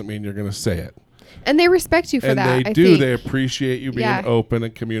it doesn't mean you're going to say it. And they respect you for And that. they I do. think. They appreciate you being Yeah. open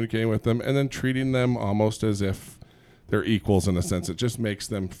and communicating with them, and then treating them almost as if they're equals in a sense. It just makes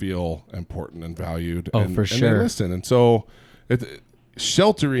them feel important and valued. Oh, and, for and sure. they listen. And so,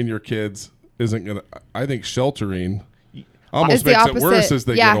 sheltering your kids isn't gonna. I think sheltering almost It's the makes it worse opposite. as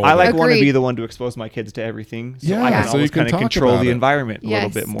they Yeah. get older. I like want to Agreed. be the one to expose my kids to everything. So Yeah, I can so you always can kind of talk control about the it. environment a little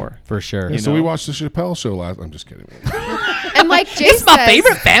Yes. bit more. For sure. Yeah, you so we know. watched the Chappelle show last. I'm just kidding. And like Jay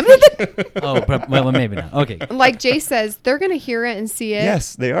says, family. Oh, but, well, maybe not. Okay. like Jay says, they're gonna hear it and see it.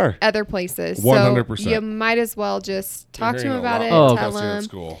 Yes, they are. Other places. 100%. So you might as well just talk to You're them hearing a about it. lot Oh, more Tell cussing at them.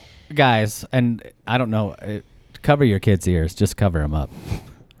 school. Guys, and I don't know, cover your kids' ears. Just cover them up.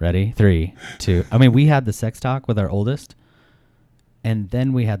 Ready? 3, 2. I mean, we had the sex talk with our oldest, and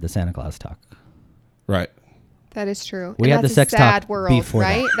then we had the Santa Claus talk. Right. That is true. We And had the that's sex a sad talk world, before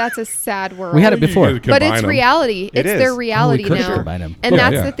that. right? That's a sad world. We had it You before. could But combine it's 'em. reality. It It's is. their Oh, we reality could've now. combined 'em. And Oh,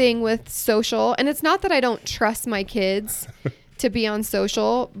 that's yeah. the thing with social. And it's not that I don't trust my kids to be on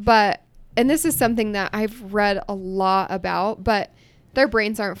social, but, and this is something that I've read a lot about, but their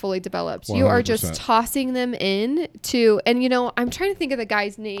brains aren't fully developed. You are just 100%. tossing them in to, and you know, I'm trying to think of the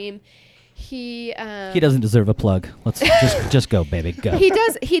guy's name. He doesn't deserve a plug. Let's just go, baby. Go. he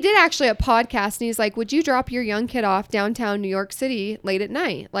does. He did actually a podcast, and he's like, "Would you drop your young kid off downtown New York City late at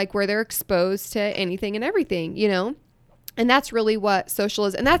night, like where they're exposed to anything and everything, you know?" And that's really what social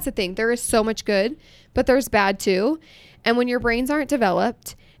is. And that's the thing. There is so much good, but there's bad too. And when your brains aren't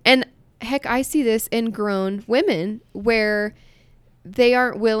developed, and heck, I see this in grown women where they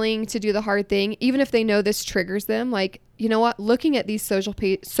aren't willing to do the hard thing, even if they know this triggers them. Like, you know what? Looking at these social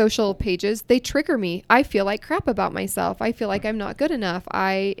pages, they trigger me. I feel like crap about myself. I feel like I'm not good enough.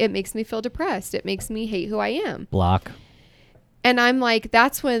 It makes me feel depressed. It makes me hate who I am. Block. And I'm like,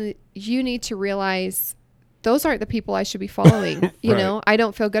 that's when you need to realize those aren't the people I should be following. You Right. know, I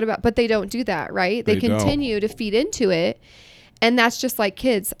don't feel good about, but they don't do that, right? They They don't. continue to feed into it. And that's just like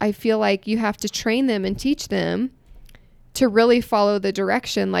kids. I feel like you have to train them and teach them to really follow the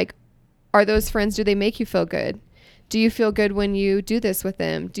direction. Like, are those friends, do they make you feel good? Do you feel good when you do this with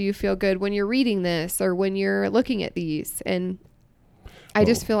them? Do you feel good when you're reading this or when you're looking at these? And I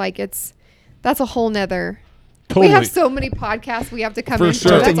just feel like that's a whole nother. Totally. We have so many podcasts we have to come For into.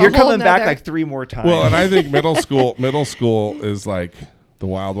 sure. That's a You're whole coming back nother- like 3 more times. Well, and I think middle school is like the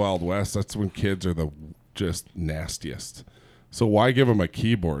wild, wild west. That's when kids are the just nastiest. So why give them a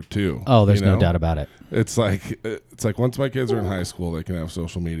keyboard too? Oh, there's you know? no doubt about it. It's like once my kids are in high school, they can have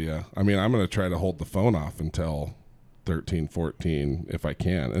social media. I mean, I'm going to try to hold the phone off until 13, 14 if I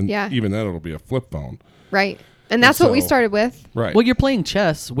can. And even then it'll be a flip phone. Right. And that's what we started with. Right. Well, you're playing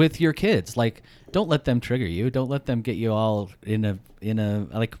chess with your kids. Like, don't let them trigger you. Don't let them get you all in a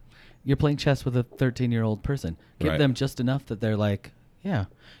like, you're playing chess with a 13-year-old person. Give them just enough that they're like, yeah,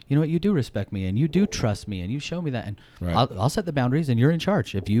 you know what, you do respect me and you do trust me and you show me that, and I'll set the boundaries and you're in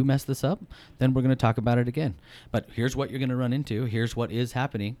charge. If you mess this up, then we're going to talk about it again. But here's what you're going to run into. Here's what is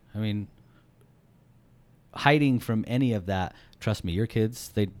happening. I mean, hiding from any of that, trust me, your kids,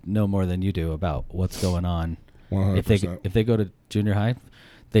 they know more than you do about what's going on. 100%. If they go to junior high,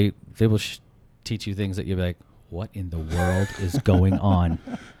 they will teach you things that you'll be like, what in the world is going on?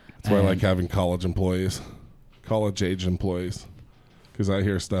 That's why I like having college age employees, because I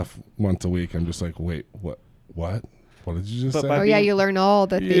hear stuff once a week. I'm just like, wait, what did you just say? Oh yeah, you learn all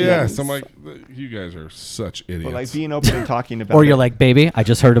the things. Yes, I'm like, you guys are such idiots. But like being open and talking about Or you're like, baby, I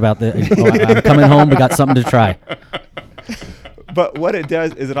just heard about I'm coming home. We got something to try. But what it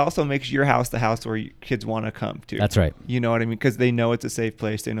does is it also makes your house the house where kids want to come to. That's right. You know what I mean? Because they know it's a safe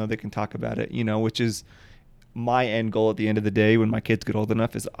place. They know they can talk about it, which is my end goal at the end of the day when my kids get old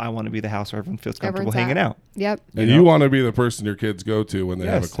enough is I want to be the house where everyone feels comfortable hanging out. Yep. And you want to be the person your kids go to when they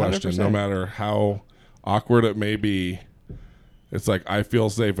have a Yes, question, 100%. no matter how awkward it may be. It's like, I feel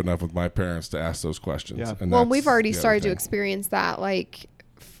safe enough with my parents to ask those questions. Yeah. And Well, that's we've already the other started to thing. experience that. Like,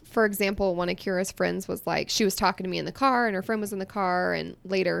 for example, one of Kira's friends was like, she was talking to me in the car and her friend was in the car. And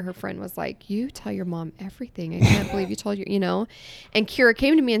later her friend was like, you tell your mom everything. I can't believe you told And Kira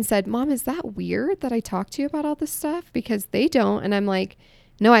came to me and said, Mom, is that weird that I talk to you about all this stuff? Because they don't. And I'm like,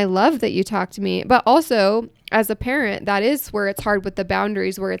 no, I love that you talk to me. But also as a parent, that is where it's hard with the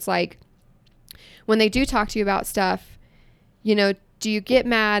boundaries, where it's like, when they do talk to you about stuff, do you get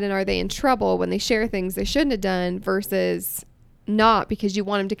mad and are they in trouble when they share things they shouldn't have done versus not, because you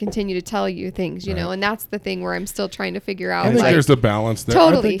want them to continue to tell you things, and that's the thing where I'm still trying to figure out. I think there's a balance there.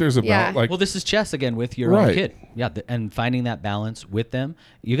 Totally. I think there's a balance. Like, Well, this is chess again with your own kid. Yeah, and finding that balance with them,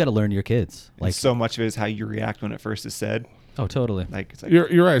 you got to learn your kids. Like so much of it is how you react when it first is said. Oh, totally. Like, it's like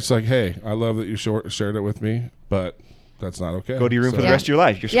you're right. It's like, hey, I love that you shared it with me, but that's not okay. go to your room for the rest of your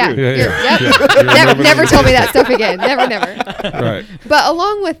life. You're screwed. Never told me that stuff again. Never. Right. But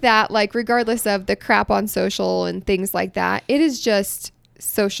along with that, like, regardless of the crap on social and things like that, it is just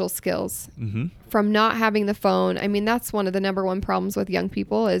social skills. Mm-hmm. From not having the phone. I mean, that's one of the number one problems with young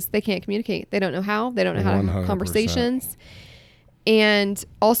people is they can't communicate. They don't know how. They don't know how to have 100%. conversations. And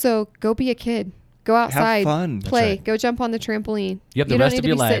also, go be a kid. Go outside. Have fun. Play. right. Go jump on the trampoline. You have the don't rest need of to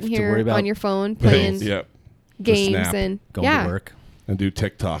your be life sitting to here worry about on your phone playing Yep. games snap. and Going to work. And do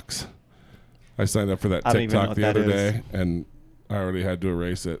TikToks. I signed up for that I don't even know TikTok what the that other is. day, and I already had to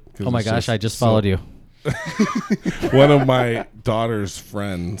erase it. Oh my gosh, I just followed you. One of my daughter's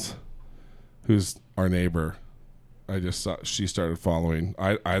friends, who's our neighbor, I just saw she started following.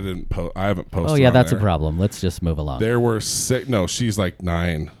 I didn't post. I haven't posted. Oh yeah, on that's there. a problem. Let's just move along. There were six. No, she's like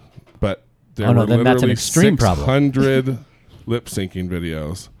 9, but there Oh, no, were then that's an literally extreme problem. 600 lip syncing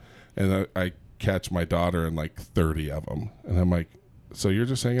videos, and I catch my daughter in like 30 of them, and I'm like, so you're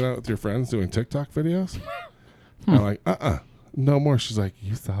just hanging out with your friends doing TikTok videos? I'm like, no more. She's like,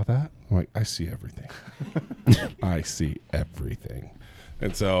 you saw that? I'm like, I see everything. I see everything.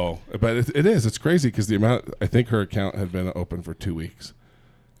 And so, but it's crazy because the amount, I think her account had been open for 2 weeks.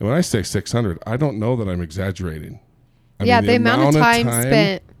 And when I say 600, I don't know that I'm exaggerating. I mean, the amount of time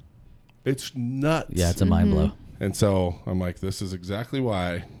spent. It's nuts. Yeah, it's a mind blow. And so I'm like, this is exactly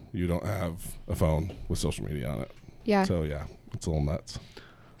why you don't have a phone with social media on it. Yeah. So yeah, it's a little nuts.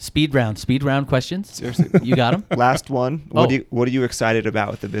 Speed round questions. Seriously. You got them? Last one. What are you excited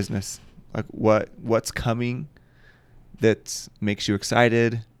about with the business? Like what's coming that makes you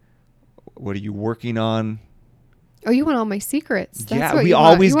excited? What are you working on? Oh, you want all my secrets? That's Yeah, what we you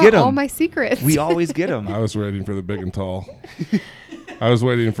always want. get You want 'em. all my secrets. We always get them. I was waiting for the big and tall. I was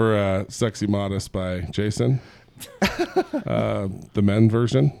waiting for Sexy Modest by Jason. The men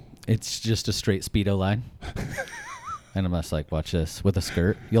version. It's just a straight Speedo line. And I'm just like, watch this with a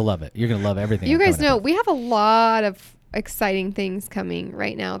skirt. You'll love it. You're gonna love everything. You I'm guys coming know up with. we have a lot of exciting things coming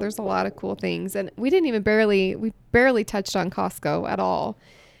right now. There's a lot of cool things, and we barely touched on Costco at all.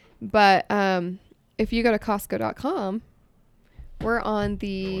 But if you go to Costco.com, we're on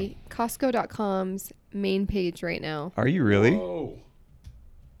the Costco.com's main page right now. Are you really? Whoa.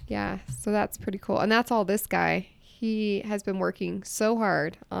 Yeah, so that's pretty cool. And that's all this guy. He has been working so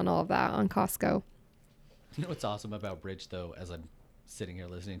hard on all of that on Costco. You know what's awesome about Bridge, though, as I'm sitting here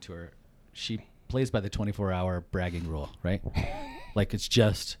listening to her, she plays by the 24-hour bragging rule, right? Like, it's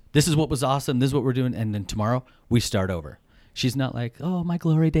just, this is what was awesome, this is what we're doing, and then tomorrow we start over. She's not like, oh, my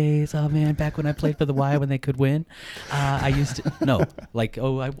glory days, oh man, back when I played for the Y when they could win. I used to, no, like,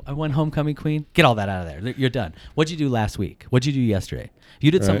 oh, I won homecoming queen. Get all that out of there. You're done. What'd you do last week? What'd you do yesterday? If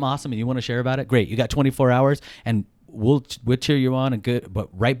you did something awesome and you want to share about it, great. You got 24 hours and we'll cheer you on and good, but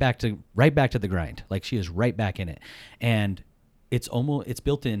right back to the grind. Like, she is right back in it. And it's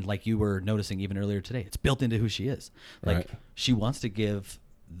built in, like you were noticing even earlier today, it's built into who she is. Like, she wants to give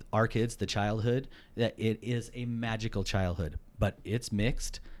our kids the childhood that it is a magical childhood, but it's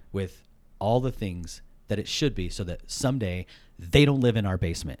mixed with all the things that it should be so that someday they don't live in our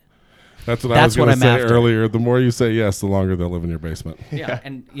basement. That's what I was going to say earlier. The more you say yes, the longer they'll live in your basement. Yeah.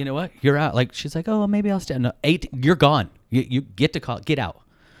 And you know what? You're out. Like, she's like, oh, maybe I'll stay. No, 8, you're gone. You get to get out,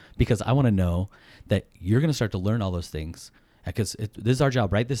 because I want to know that you're going to start to learn all those things. Because this is our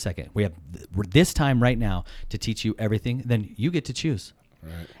job right this second. We have this time right now to teach you everything. Then you get to choose.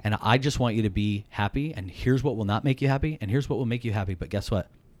 Right. And I just want you to be happy. And here's what will not make you happy. And here's what will make you happy. But guess what?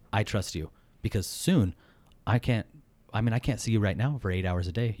 I trust you, because soon I can't see you right now for 8 hours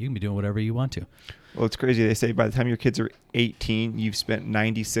a day. You can be doing whatever you want to. Well, it's crazy. They say by the time your kids are 18, you've spent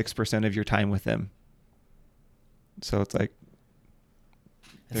 96% of your time with them. So it's like,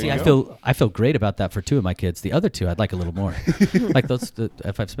 see, I feel great about that for 2 of my kids. The other 2, I'd like a little more. Like those,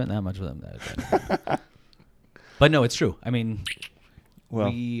 if I've spent that much with them. But no, it's true. I mean, well,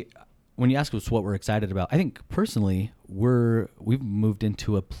 when you ask us what we're excited about, I think personally we've moved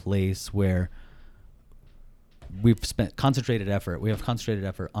into a place where we've spent concentrated effort. We have concentrated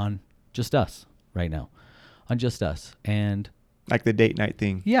effort on just us right now, on just us, and like the date night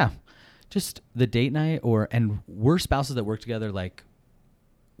thing. Yeah, just the date night, and we're spouses that work together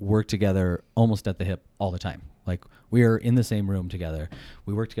almost at the hip all the time. Like, we are in the same room together.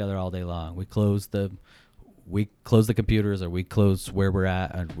 We work together all day long. We close the computers, or we close where we're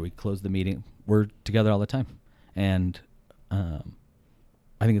at, and we close the meeting. We're together all the time. And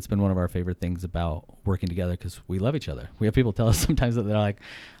I think it's been one of our favorite things about working together, because we love each other. We have people tell us sometimes that they're like,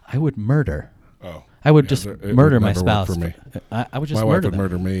 I would murder. Oh, I would just murder my spouse. For me. I would just my murder wife would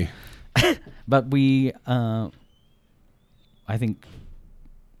murder me. But we, I think,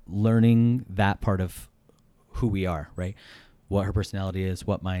 learning that part of who we are, right? What her personality is,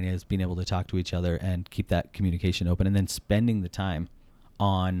 what mine is, being able to talk to each other and keep that communication open, and then spending the time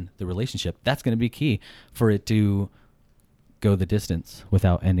on the relationship. That's going to be key for it to go the distance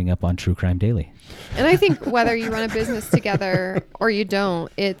without ending up on True Crime Daily. And I think whether you run a business together or you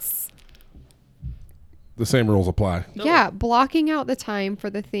don't, it's the same rules apply. Yeah, blocking out the time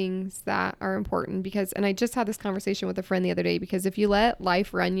for the things that are important, and I just had this conversation with a friend the other day, because if you let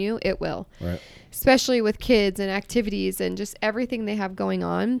life run you, it will. Right. Especially with kids and activities and just everything they have going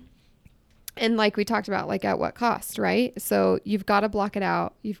on. And like we talked about, like, at what cost, right? So you've got to block it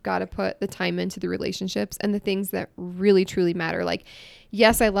out. You've got to put the time into the relationships and the things that really, truly matter. Like,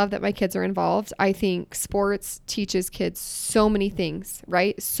 yes, I love that my kids are involved. I think sports teaches kids so many things,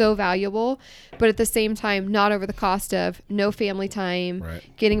 right? So valuable. But at the same time, not over the cost of no family time, right,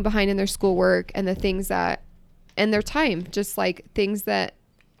 getting behind in their schoolwork, and the things that, and their time, just like things that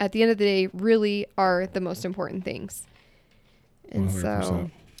at the end of the day really are the most important things. And 100%.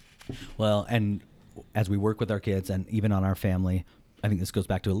 so... Well, and as we work with our kids and even on our family, I think this goes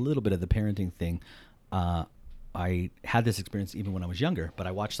back to a little bit of the parenting thing. I had this experience even when I was younger, but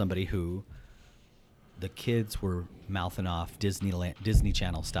I watched somebody who the kids were mouthing off Disney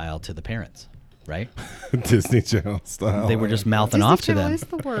Channel style to the parents, right? Disney Channel style. They were just mouthing Disney off Channel to them. is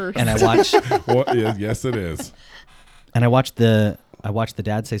the worst. And I watched. Well, yes, it is. And I watched the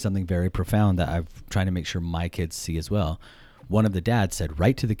dad say something very profound that I'm trying to make sure my kids see as well. One of the dads said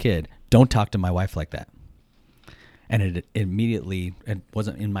right to the kid, "Don't talk to my wife like that." And it immediately, it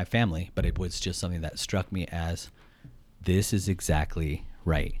wasn't in my family, but it was just something that struck me as, this is exactly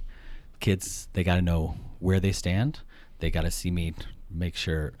right. Kids, they got to know where they stand. They got to see me make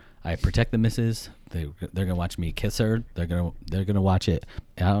sure I protect the missus. They're gonna watch me kiss her. They're gonna watch it.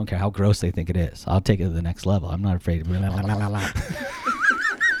 I don't care how gross they think it is. I'll take it to the next level. I'm not afraid.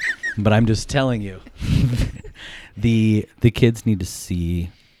 But I'm just telling you. The kids need to see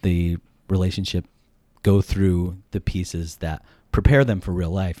the relationship go through the pieces that prepare them for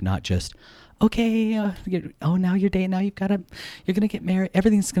real life, not just, okay, now you're dating, now you're going to get married.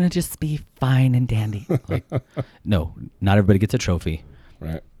 Everything's going to just be fine and dandy. Like, no, not everybody gets a trophy.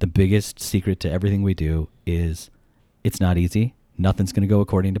 Right. The biggest secret to everything we do is it's not easy. Nothing's going to go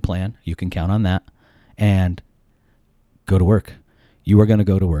according to plan. You can count on that. And go to work. You are going to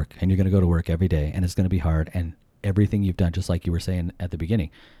go to work, and you're going to go to work every day, and it's going to be hard. And everything you've done, just like you were saying at the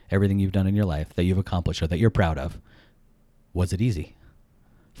beginning, everything you've done in your life that you've accomplished or that you're proud of, was it easy?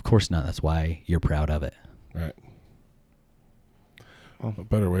 Of course not. That's why you're proud of it. Right. Well, a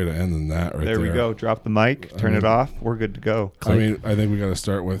better way to end than that right there. There we go. Drop the mic, turn it off. We're good to go. I mean, I think we got to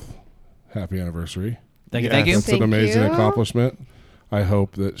start with happy anniversary. Thank you. That's an amazing you. accomplishment. I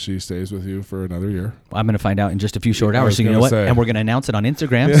hope that she stays with you for another year. I'm going to find out in just a few short hours. So you know gonna what? say. And we're going to announce it on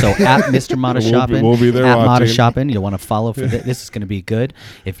Instagram. So at Mr. Mata Shopping, we'll be there at Mata watching. Shopping. You'll want to follow for this. This is going to be good.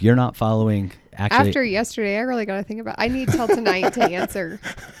 If you're not following, actually, After yesterday, I really got to think about. I need till tonight to answer.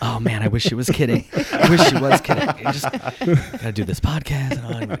 oh man, I wish she was kidding. I wish she was kidding. I just got to do this podcast, and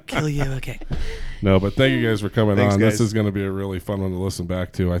I'm going to kill you. Okay. No, but thank you guys for coming Thanks, on. guys. This is going to be a really fun one to listen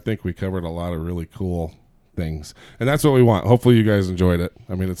back to. I think we covered a lot of really cool things, and that's what we want. Hopefully you guys enjoyed it.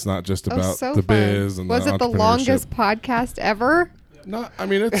 I mean, it's not just about so the fun. biz and Was the it the entrepreneurship. longest podcast ever? No, I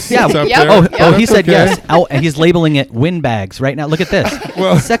mean it's, Yeah. it's up Yep. there. Oh, but he that's said okay. yes. Oh, and he's labeling it windbags right now. Look at this.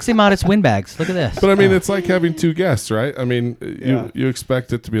 Well- Sexy Modest windbags. Look at this. But I mean, it's like having two guests, right? I mean, Yeah. you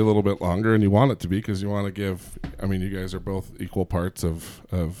expect it to be a little bit longer, and you want it to be because you want to give. I mean, you guys are both equal parts of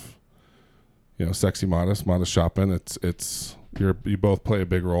sexy modest shopping. It's you both play a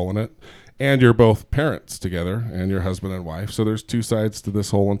big role in it, and you're both parents together, and you're husband and wife. So there's two sides to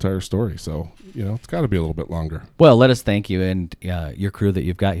this whole entire story. So it's got to be a little bit longer. Well, let us thank you and your crew that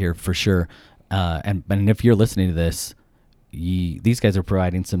you've got here for sure. And if you're listening to this, these guys are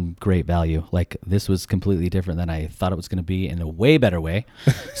providing some great value. Like, this was completely different than I thought it was going to be in a way better way.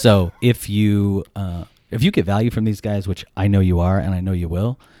 So if you get value from these guys, which I know you are, and I know you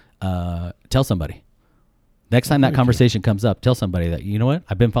will, tell somebody. Next time that conversation comes up, tell somebody that, you know what,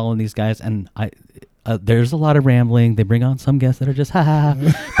 I've been following these guys, and there's a lot of rambling. They bring on some guests that are just ha ha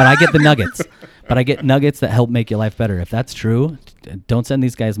ha, but I get the nuggets. But I get nuggets that help make your life better. If that's true, don't send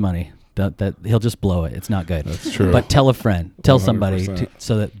these guys money. That he'll just blow it. It's not good. That's true. But tell a friend, tell somebody, 100%.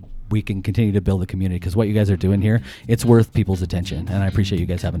 so that we can continue to build a community. Because what you guys are doing here, it's worth people's attention, and I appreciate you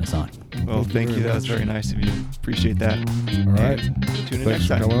guys having us on. Well, thank you. That was very nice of you. Appreciate that. All right. Tune in Thanks next for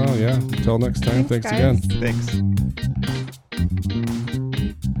time. coming on. Yeah. Until next time. Thanks guys. again. Thanks.